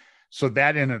Christianity. So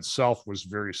that in itself was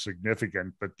very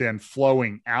significant. But then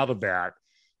flowing out of that,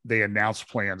 they announced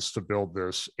plans to build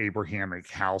this Abrahamic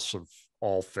House of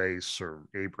All Faiths, or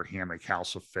Abrahamic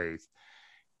House of Faith,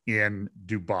 in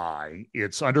Dubai.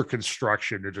 It's under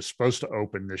construction. It is supposed to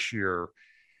open this year.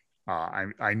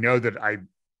 I know that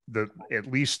at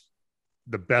least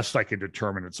the best I can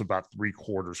determine, it's about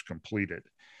 3/4 completed.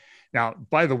 Now,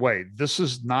 by the way, this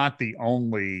is not the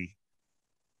only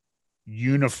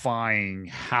unifying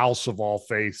house of all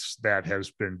faiths that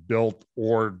has been built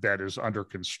or that is under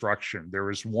construction. There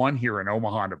is one here in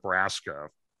Omaha, Nebraska,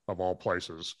 of all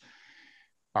places,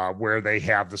 where they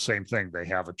have the same thing. They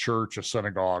have a church, a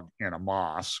synagogue, and a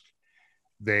mosque.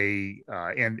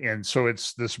 And so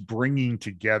it's this bringing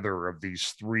together of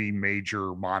these three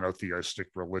major monotheistic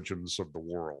religions of the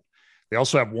world. They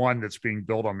also have one that's being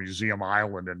built on Museum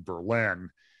Island in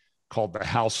Berlin called the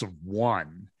House of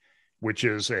One. which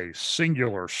is a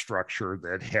singular structure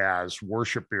that has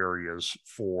worship areas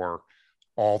for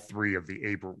all three of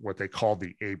what they call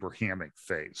the Abrahamic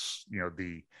faiths.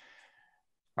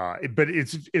 But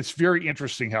it's very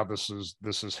interesting how this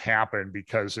has happened,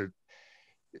 because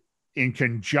in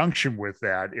conjunction with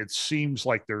that, it seems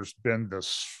like there's been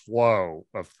this flow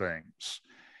of things.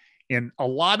 And a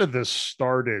lot of this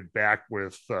started back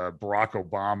with Barack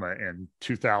Obama in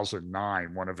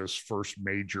 2009, one of his first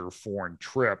major foreign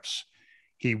trips.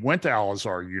 He went to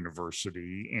Al-Azhar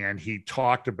University, and he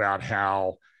talked about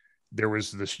how there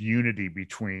was this unity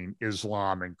between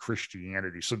Islam and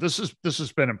Christianity. So this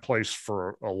has been in place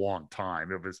for a long time.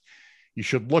 You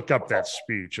should look up that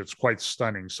speech. It's quite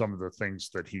stunning, some of the things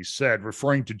that he said,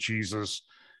 referring to Jesus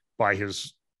how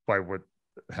he's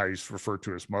referred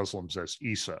to as Muslims as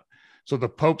Isa. So the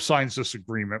Pope signs this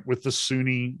agreement with the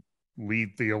Sunni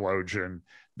lead theologian.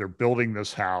 They're building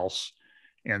this house,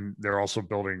 and they're also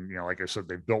building, like I said,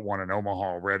 they've built one in Omaha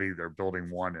already. They're building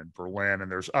one in Berlin,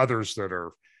 and there's others that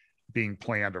are being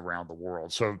planned around the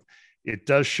world. So it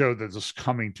does show that this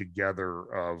coming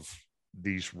together of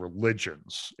these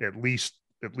religions, at least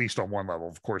on one level.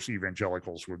 Of course,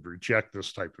 evangelicals would reject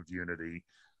this type of unity,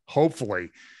 hopefully.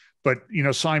 But,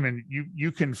 Simon,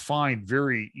 you can find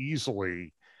very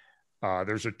easily,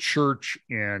 there's a church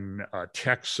in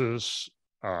Texas.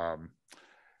 The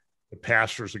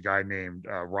pastor's a guy named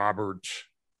Robert.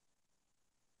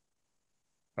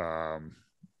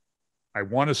 I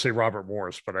want to say Robert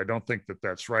Morris, but I don't think that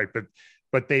that's right.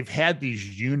 But they've had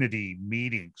these unity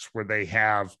meetings where they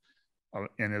have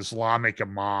an Islamic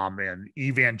imam and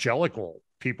evangelical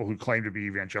people who claim to be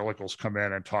evangelicals come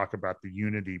in and talk about the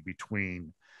unity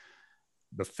between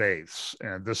the faiths.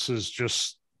 And this is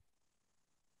just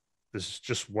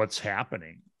what's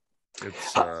happening.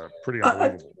 It's pretty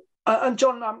unbelievable. And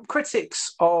John,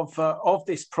 critics of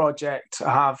this project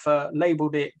have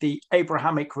labelled it the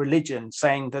Abrahamic religion,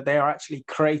 saying that they are actually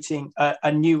creating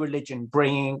a new religion,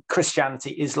 bringing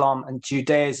Christianity, Islam, and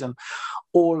Judaism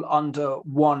all under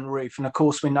one roof. And of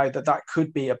course, we know that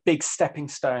could be a big stepping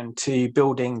stone to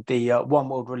building the one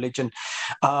world religion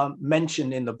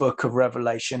mentioned in the book of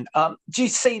Revelation. Do you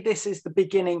see this as the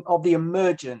beginning of the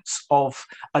emergence of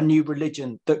a new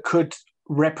religion that could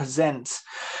represent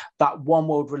that one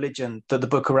world religion that the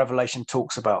book of Revelation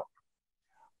talks about?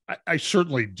 I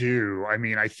certainly do. I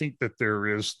mean, I think that there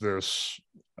is this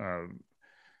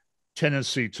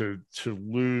tendency to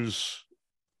lose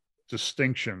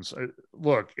distinctions.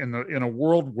 Look, in a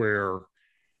world where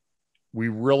we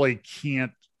really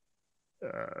can't,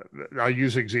 I'll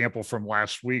use an example from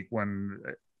last week when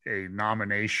a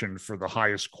nomination for the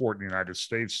highest court in the United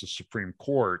States, the Supreme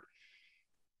Court,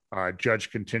 Judge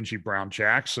Ketanji Brown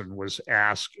Jackson was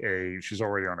asked she's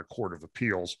already on a court of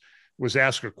appeals, was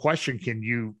asked a question, can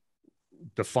you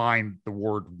define the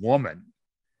word woman?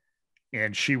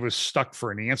 And she was stuck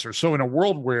for an answer. So in a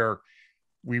world where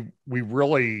we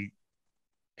really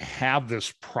have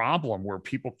this problem where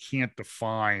people can't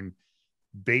define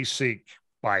basic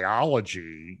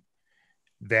biology,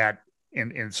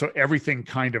 and so everything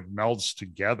kind of melds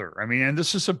together. I mean, and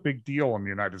this is a big deal in the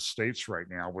United States right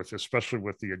now, especially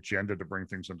with the agenda to bring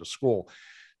things into school.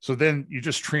 So then you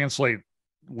just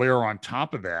layer on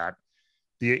top of that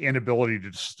the inability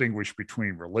to distinguish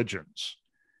between religions.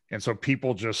 And so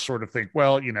people just sort of think,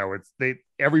 well,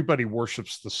 everybody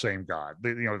worships the same God.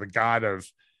 The God of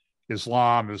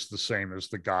Islam is the same as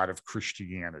the God of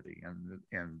Christianity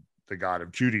and the God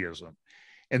of Judaism.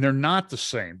 And they're not the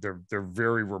same. They're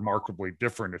very remarkably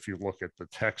different if you look at the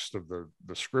text of the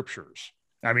scriptures.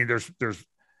 I mean, there's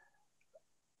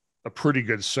a pretty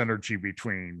good synergy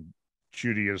between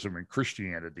Judaism and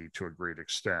Christianity to a great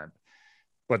extent,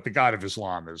 but the God of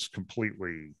Islam is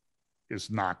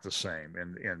not the same.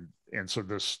 And so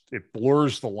it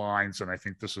blurs the lines, and I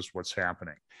think this is what's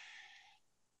happening.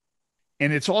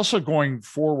 And it's also going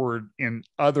forward in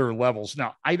other levels.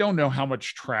 Now, I don't know how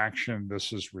much traction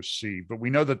this has received, but we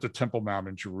know that the Temple Mount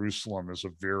in Jerusalem is a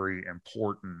very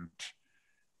important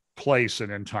place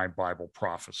in end-time Bible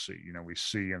prophecy. We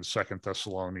see in 2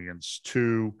 Thessalonians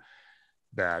 2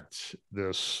 that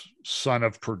this son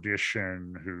of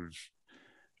perdition, who's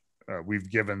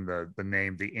we've given the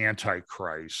name the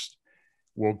Antichrist,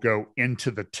 will go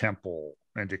into the temple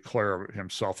and declare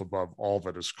himself above all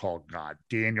that is called God.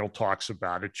 Daniel talks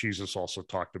about it. Jesus also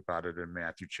talked about it in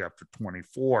Matthew chapter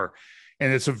 24.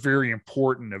 And it's a very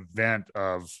important event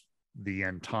of the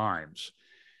end times.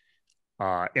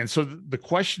 And so the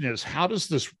question is, how does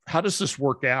this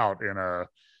work out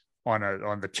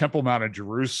on the Temple Mount in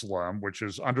Jerusalem, which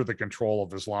is under the control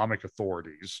of Islamic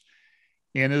authorities,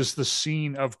 and is the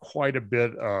scene of quite a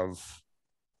bit of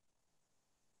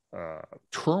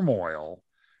turmoil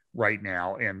right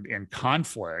now and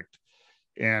conflict.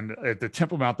 And at the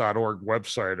TempleMount.org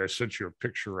website, I sent you a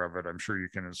picture of it. I'm sure you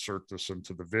can insert this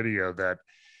into the video, that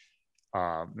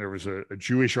there was a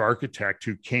Jewish architect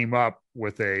who came up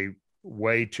with a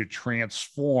way to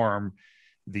transform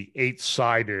the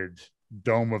 8-sided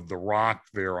Dome of the Rock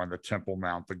there on the Temple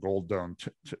Mount, the gold dome.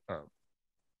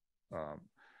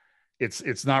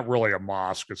 It's not really a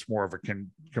mosque. It's more of a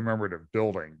commemorative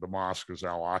building. The mosque is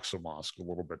Al-Aqsa Mosque, a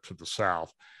little bit to the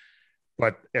south.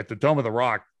 But at the Dome of the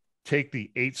Rock, take the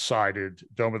 8-sided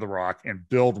Dome of the Rock and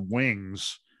build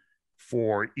wings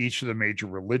for each of the major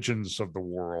religions of the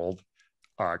world,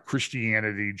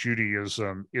 Christianity,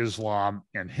 Judaism, Islam,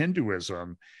 and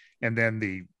Hinduism. And then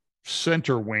the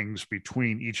center wings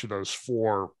between each of those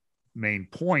 4 main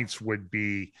points would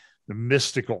be the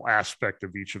mystical aspect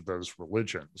of each of those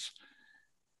religions.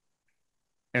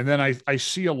 And then I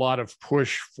see a lot of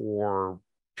push for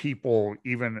people,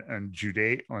 even on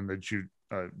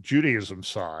Judaism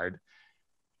side,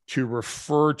 to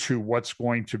refer to what's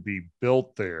going to be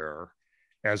built there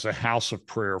as a house of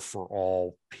prayer for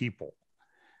all people.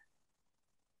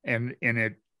 And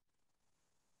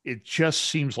it just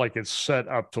seems like it's set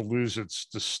up to lose its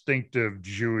distinctive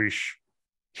Jewish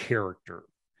character.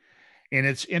 And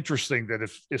it's interesting that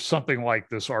if something like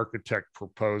this architect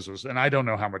proposes, and I don't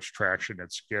know how much traction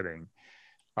it's getting,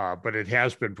 but it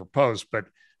has been proposed, but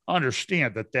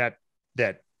understand that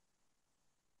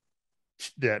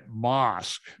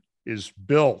mosque is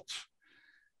built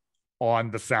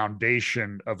on the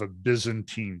foundation of a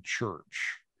Byzantine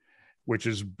church, which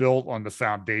is built on the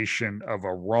foundation of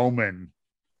a Roman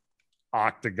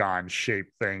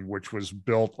octagon-shaped thing, which was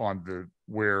built on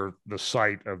where the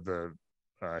site of the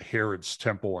Herod's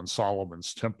temple and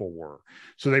Solomon's temple were.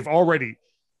 So it's already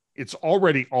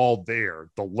all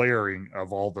there, the layering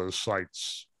of all those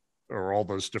sites or all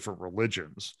those different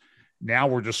religions. Now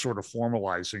we're just sort of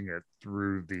formalizing it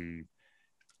through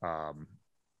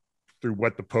through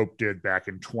what the Pope did back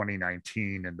in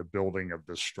 2019 and the building of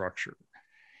this structure.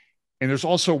 And there's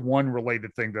also one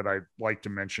related thing that I'd like to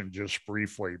mention just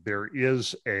briefly. There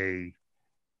is a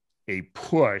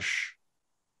push,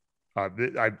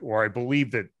 I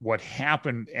believe that what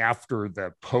happened after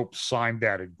the Pope signed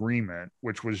that agreement,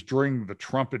 which was during the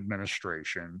Trump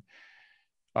administration,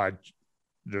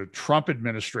 the Trump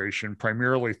administration,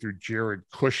 primarily through Jared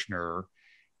Kushner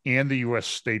and the U.S.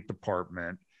 State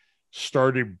Department,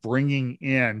 started bringing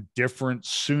in different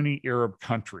Sunni Arab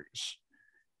countries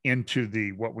into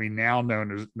what we now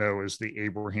know as the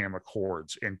Abraham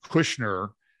Accords. And Kushner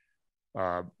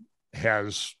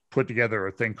has put together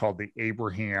a thing called the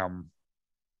Abraham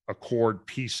Accord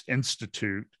Peace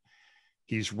Institute.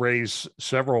 He's raised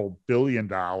several $billion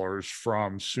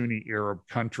from Sunni Arab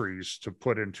countries to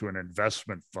put into an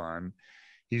investment fund.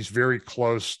 He's very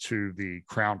close to the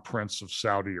Crown Prince of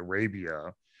Saudi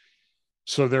Arabia.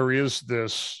 So there is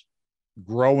this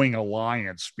growing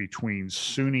alliance between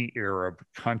Sunni Arab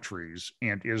countries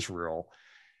and Israel.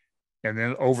 And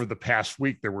then over the past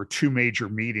week, there were 2 major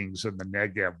meetings in the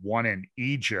Negev, one in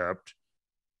Egypt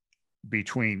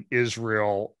between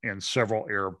Israel and several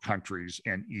Arab countries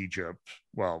and Egypt,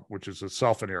 which is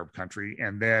itself an Arab country.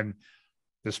 And then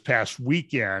this past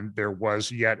weekend, there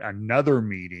was yet another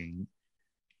meeting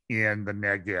in the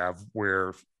Negev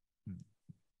where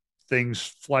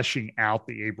things fleshing out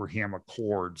the Abraham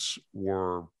Accords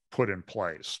were put in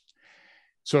place.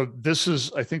 So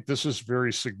I think this is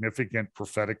very significant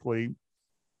prophetically.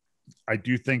 I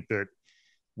do think that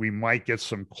we might get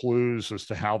some clues as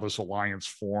to how this alliance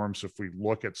forms if we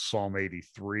look at Psalm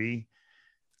 83.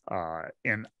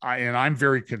 And I'm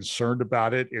very concerned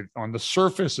about it. On the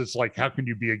surface, it's like, how can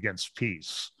you be against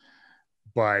peace?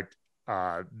 But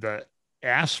the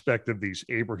aspect of these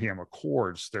Abraham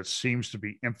Accords that seems to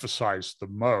be emphasized the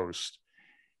most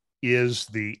is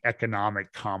the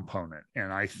economic component.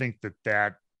 And I think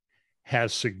that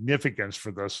has significance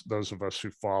for those of us who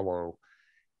follow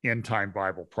end-time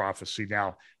Bible prophecy.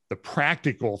 Now, the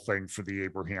practical thing for the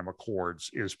Abraham Accords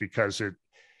is because it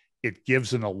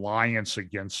gives an alliance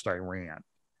against Iran.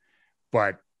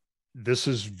 But this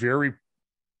is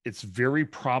it's very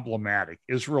problematic.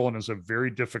 Israel is a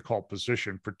very difficult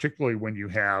position, particularly when you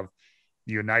have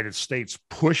the United States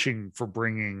pushing for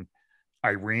bringing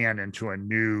Iran into a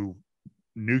new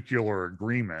nuclear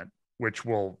agreement, which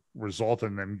will result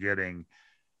in them getting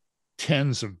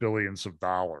tens of billions of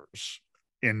dollars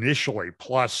initially,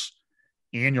 plus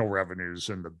annual revenues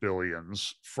in the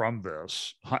billions from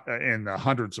this, in the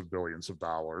hundreds of billions of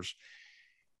dollars.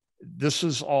 This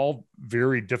is all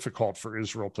very difficult for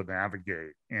Israel to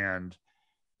navigate. And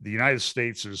the United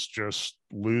States is just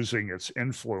losing its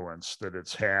influence that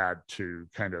it's had to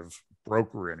kind of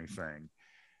broker anything.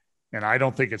 And I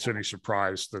don't think it's any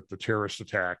surprise that the terrorist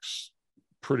attacks,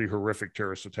 pretty horrific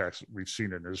terrorist attacks that we've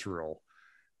seen in Israel,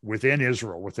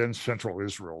 within central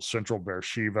Israel, central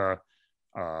Beersheba,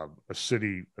 a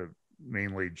city,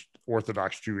 mainly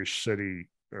Orthodox Jewish city,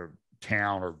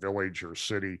 town or village or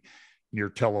city near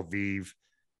Tel Aviv.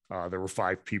 There were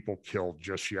 5 people killed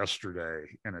just yesterday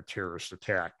in a terrorist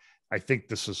attack. I think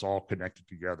this is all connected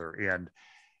together. And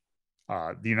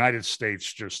the United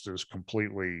States just is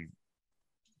completely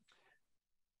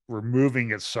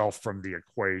removing itself from the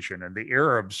equation. And the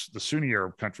Arabs, the Sunni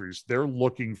Arab countries, they're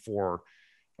looking for,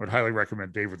 I would highly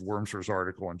recommend David Wormser's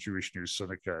article on Jewish News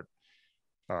Syndicate.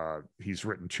 He's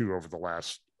written 2 over the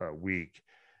last week,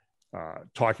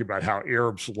 talking about how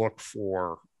Arabs look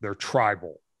for, they're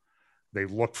tribal. They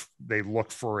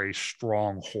look for a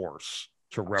strong horse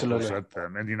to represent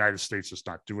them. And the United States is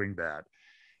not doing that.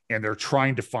 And they're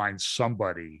trying to find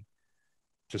somebody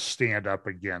to stand up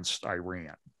against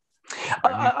Iran.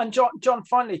 And John,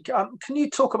 finally, can you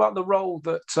talk about the role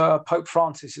that Pope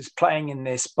Francis is playing in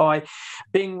this by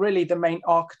being really the main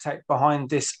architect behind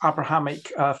this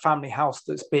Abrahamic family house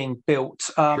that's being built?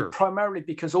 Sure. Primarily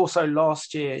because also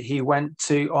last year he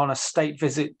went on a state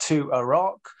visit to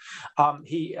Iraq.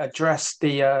 He addressed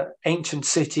the ancient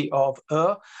city of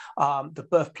Ur, the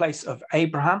birthplace of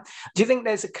Abraham. Do you think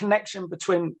there's a connection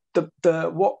between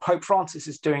what Pope Francis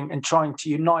is doing and trying to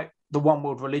unite the one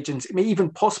world religions, I mean, even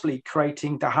possibly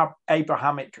creating the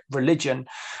Abrahamic religion,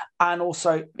 and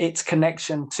also its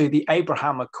connection to the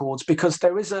Abraham Accords, because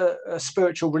there is a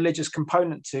spiritual religious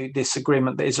component to this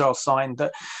agreement that Israel signed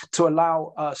that to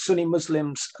allow Sunni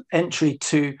Muslims entry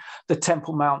to the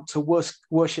Temple Mount to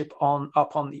worship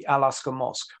up on the al-Azhar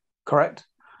Mosque, correct?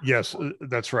 Yes,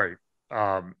 that's right.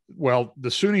 Well, the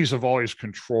Sunnis have always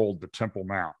controlled the Temple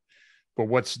Mount, but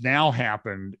what's now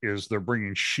happened is they're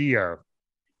bringing Shia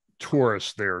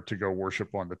tourists there to go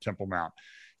worship on the Temple Mount.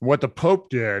 What the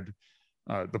Pope did,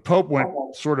 the Pope went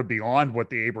sort of beyond what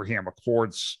the Abraham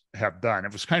Accords have done.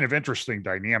 It was kind of interesting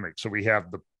dynamic. So we have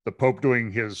the Pope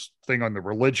doing his thing on the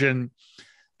religion,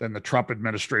 then the Trump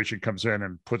administration comes in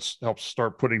and helps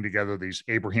start putting together these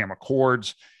Abraham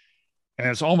Accords. And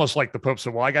it's almost like the Pope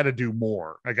said, well, I got to do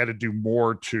more. I got to do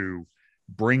more to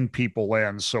bring people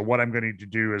in. So what I'm going to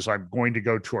do is I'm going to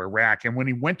go to Iraq. And when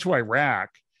he went to Iraq,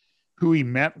 who he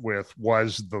met with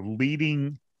was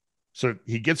so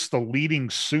he gets the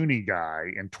leading Sunni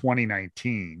guy in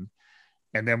 2019.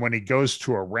 And then when he goes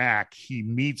to Iraq, he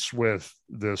meets with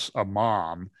this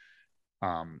imam,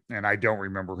 and I don't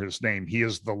remember his name. He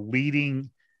is the leading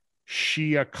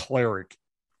Shia cleric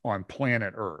on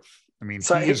planet Earth. I mean,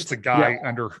 so he's the guy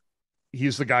under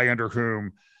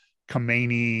whom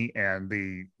Khomeini and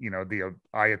the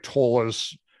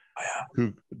Ayatollahs,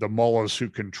 the mullahs who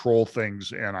control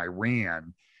things in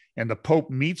Iran, and the Pope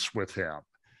meets with him.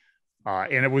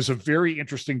 And it was a very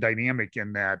interesting dynamic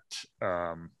in that,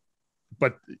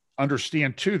 but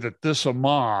understand too, that this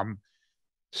imam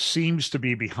seems to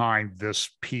be behind this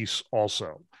peace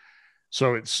also.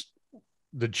 So it's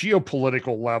the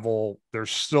geopolitical level.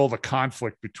 There's still the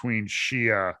conflict between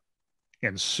Shia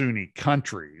and Sunni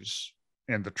countries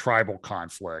and the tribal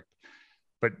conflict,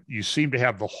 but you seem to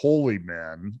have the holy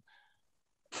men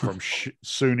from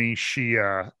Sunni,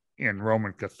 Shia, and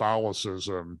Roman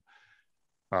Catholicism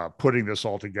putting this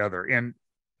all together. And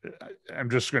I'm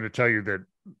just going to tell you that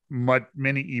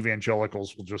many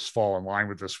evangelicals will just fall in line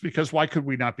with this, because why should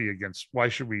we not be against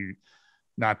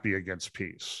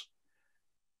peace?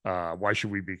 Why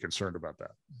should we be concerned about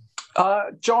that?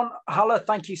 John Haller,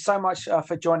 thank you so much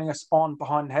for joining us on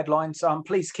Behind the Headlines.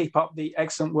 Please keep up the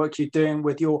excellent work you're doing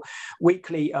with your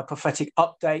weekly prophetic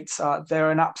updates.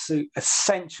 They're an absolute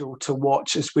essential to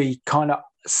watch as we kind of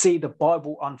see the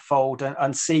Bible unfold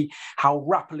and see how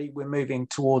rapidly we're moving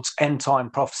towards end time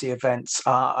prophecy events.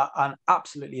 An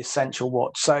absolutely essential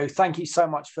watch. So thank you so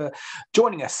much for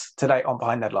joining us today on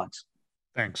Behind the Headlines.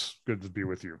 Thanks. Good to be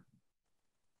with you.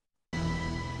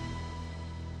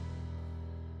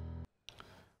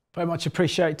 Very much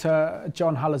appreciate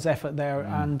John Haller's effort there.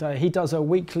 And he does a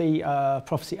weekly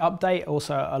prophecy update,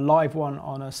 also a live one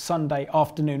on a Sunday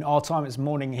afternoon, our time. It's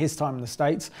morning, his time in the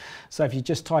States. So if you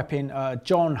just type in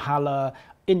John Haller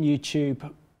in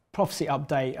YouTube, prophecy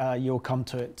update, you'll come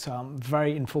to it.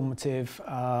 Very informative,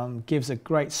 gives a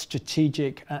great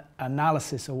strategic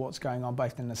analysis of what's going on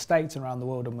both in the States and around the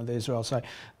world and with Israel. So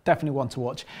definitely one to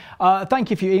watch. Thank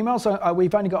you for your emails.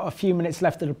 We've only got a few minutes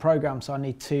left of the program, so I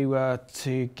need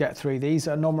to get through these.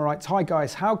 Norma writes, "Hi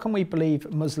guys, how can we believe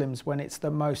Muslims when it's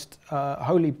the most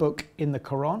holy book in the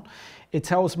Quran? It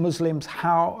tells Muslims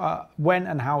how, when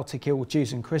and how to kill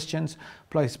Jews and Christians,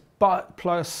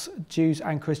 plus Jews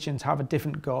and Christians have a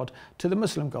different God to the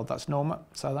Muslim God." That's Norma.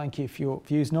 So thank you for your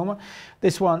views, Norma.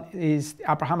 This one is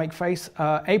Abrahamic faith.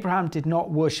 Abraham did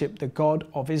not worship the God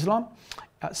of Islam,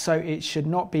 so it should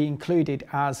not be included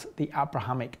as the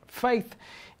Abrahamic faith.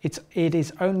 It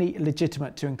is only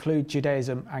legitimate to include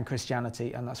Judaism and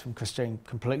Christianity, and that's from Christine.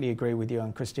 Completely agree with you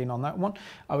and Christine on that one.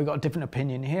 We've got a different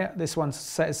opinion here. This one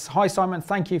says, "Hi Simon,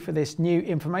 thank you for this new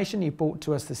information you brought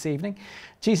to us this evening.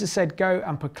 Jesus said, 'Go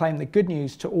and proclaim the good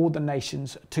news to all the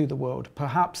nations, to the world.'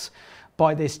 Perhaps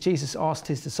by this, Jesus asked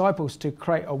his disciples to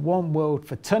create a one-world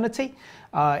fraternity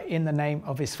in the name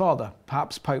of his Father.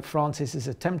 Perhaps Pope Francis is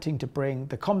attempting to bring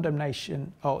the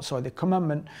the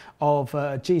commandment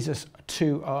of Jesus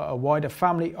to a wider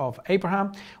family of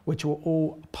Abraham, which we're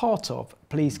all part of.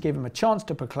 Please give him a chance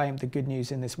to proclaim the good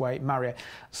news in this way, Mario."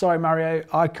 Sorry, Mario,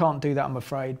 I can't do that, I'm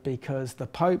afraid, because the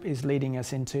Pope is leading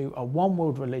us into a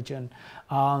one-world religion,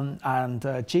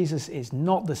 and Jesus is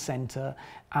not the centre,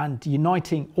 and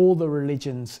uniting all the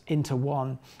religions into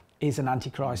one is an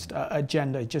Antichrist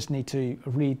agenda. You just need to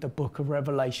read the book of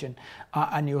Revelation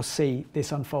and you'll see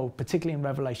this unfold, particularly in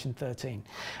Revelation 13.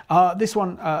 This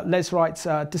one, Les writes,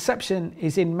 "Deception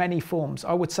is in many forms.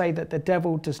 I would say that the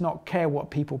devil does not care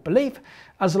what people believe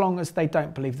as long as they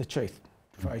don't believe the truth."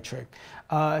 Very true.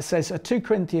 It says 2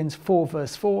 Corinthians 4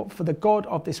 verse 4, "For the God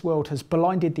of this world has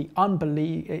blinded the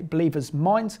unbelievers'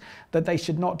 minds that they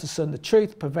should not discern the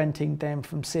truth, preventing them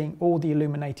from seeing all the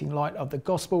illuminating light of the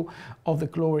gospel of the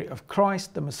glory of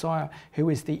Christ, the Messiah, who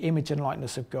is the image and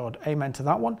likeness of God." Amen to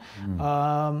that one.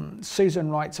 Susan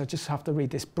writes, I just have to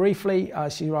read this briefly.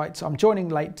 She writes, "I'm joining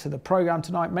late to the program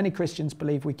tonight. Many Christians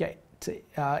believe we get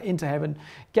into heaven,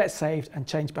 get saved and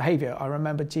change behavior. I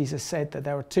remember Jesus said that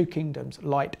there are two kingdoms,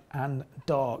 light and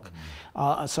dark."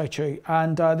 So true.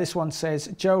 And this one says,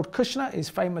 "Gerald Kushner is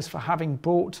famous for having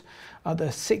bought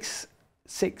the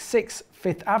 666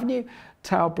 Fifth Avenue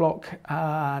tower block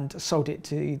and sold it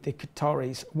to the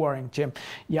Qataris. Worrying, Jim."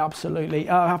 Yeah, absolutely.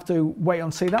 I'll have to wait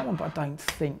and see that one, but I don't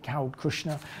think Harold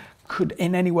Kushner could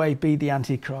in any way be the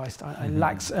Antichrist. It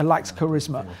lacks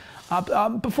charisma.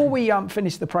 Before we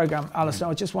finish the program, Alistair,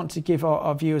 I just want to give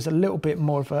our viewers a little bit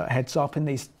more of a heads up in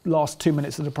these last 2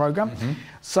 minutes of the program.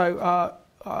 So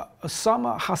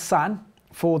Osama Hassan,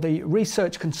 for the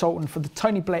research consultant for the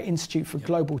Tony Blair Institute for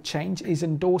Global Change, is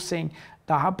endorsing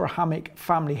the Abrahamic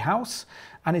Family House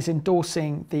and is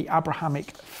endorsing the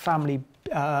Abrahamic Family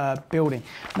building.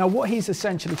 Now, what he's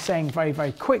essentially saying very,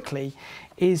 very quickly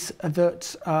is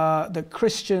that that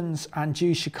Christians and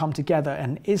Jews should come together,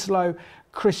 an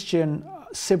Islo-Christian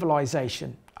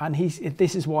civilization, and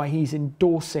this is why he's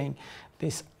endorsing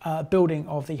this building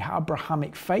of the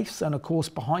Abrahamic faiths, and of course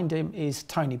behind him is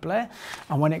Tony Blair.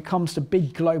 And when it comes to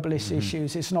big globalist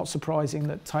issues, it's not surprising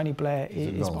that Tony Blair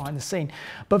is behind the scene.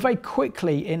 But very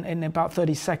quickly, in about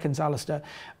 30 seconds, Alistair,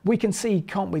 we can see,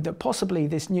 can't we, that possibly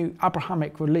this new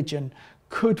Abrahamic religion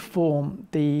could form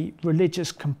the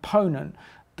religious component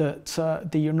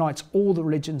that unites all the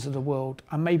religions of the world,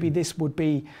 and maybe this would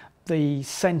be the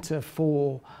center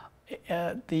for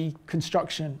the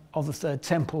construction of the third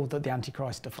temple that the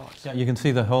Antichrist defies. Yeah, you can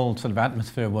see the whole sort of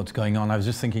atmosphere of what's going on. I was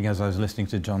just thinking as I was listening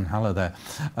to John Haller there,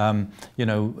 you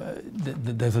know,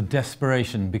 there's a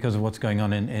desperation because of what's going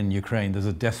on in Ukraine. There's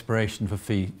a desperation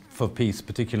for peace,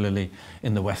 particularly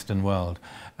in the Western world.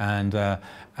 And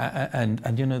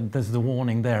you know, there's the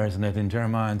warning there, isn't it, in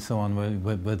Jeremiah and so on,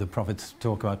 where the prophets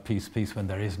talk about peace, peace when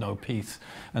there is no peace.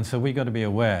 And so we've got to be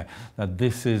aware that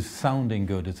this is sounding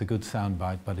good. It's a good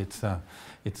soundbite, but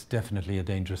it's definitely a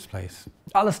dangerous place.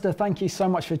 Alistair, thank you so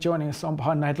much for joining us on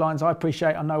Behind the Headlines. I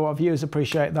know our viewers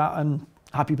appreciate that, and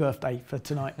happy birthday for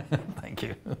tonight. Thank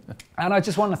you. And I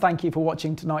just want to thank you for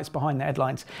watching tonight's Behind the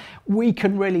Headlines. We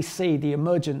can really see the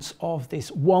emergence of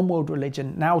this one world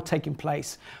religion now taking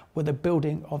place with the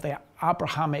building of the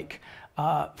Abrahamic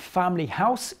Family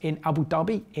House in Abu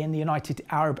Dhabi in the United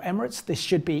Arab Emirates. This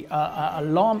should be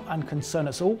alarm and concern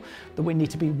us all, that we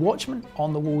need to be watchmen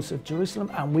on the walls of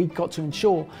Jerusalem, and we've got to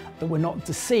ensure that we're not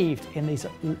deceived in these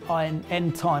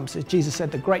end times. As Jesus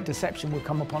said, the great deception will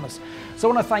come upon us. So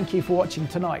I want to thank you for watching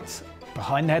tonight's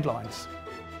Behind the Headlines.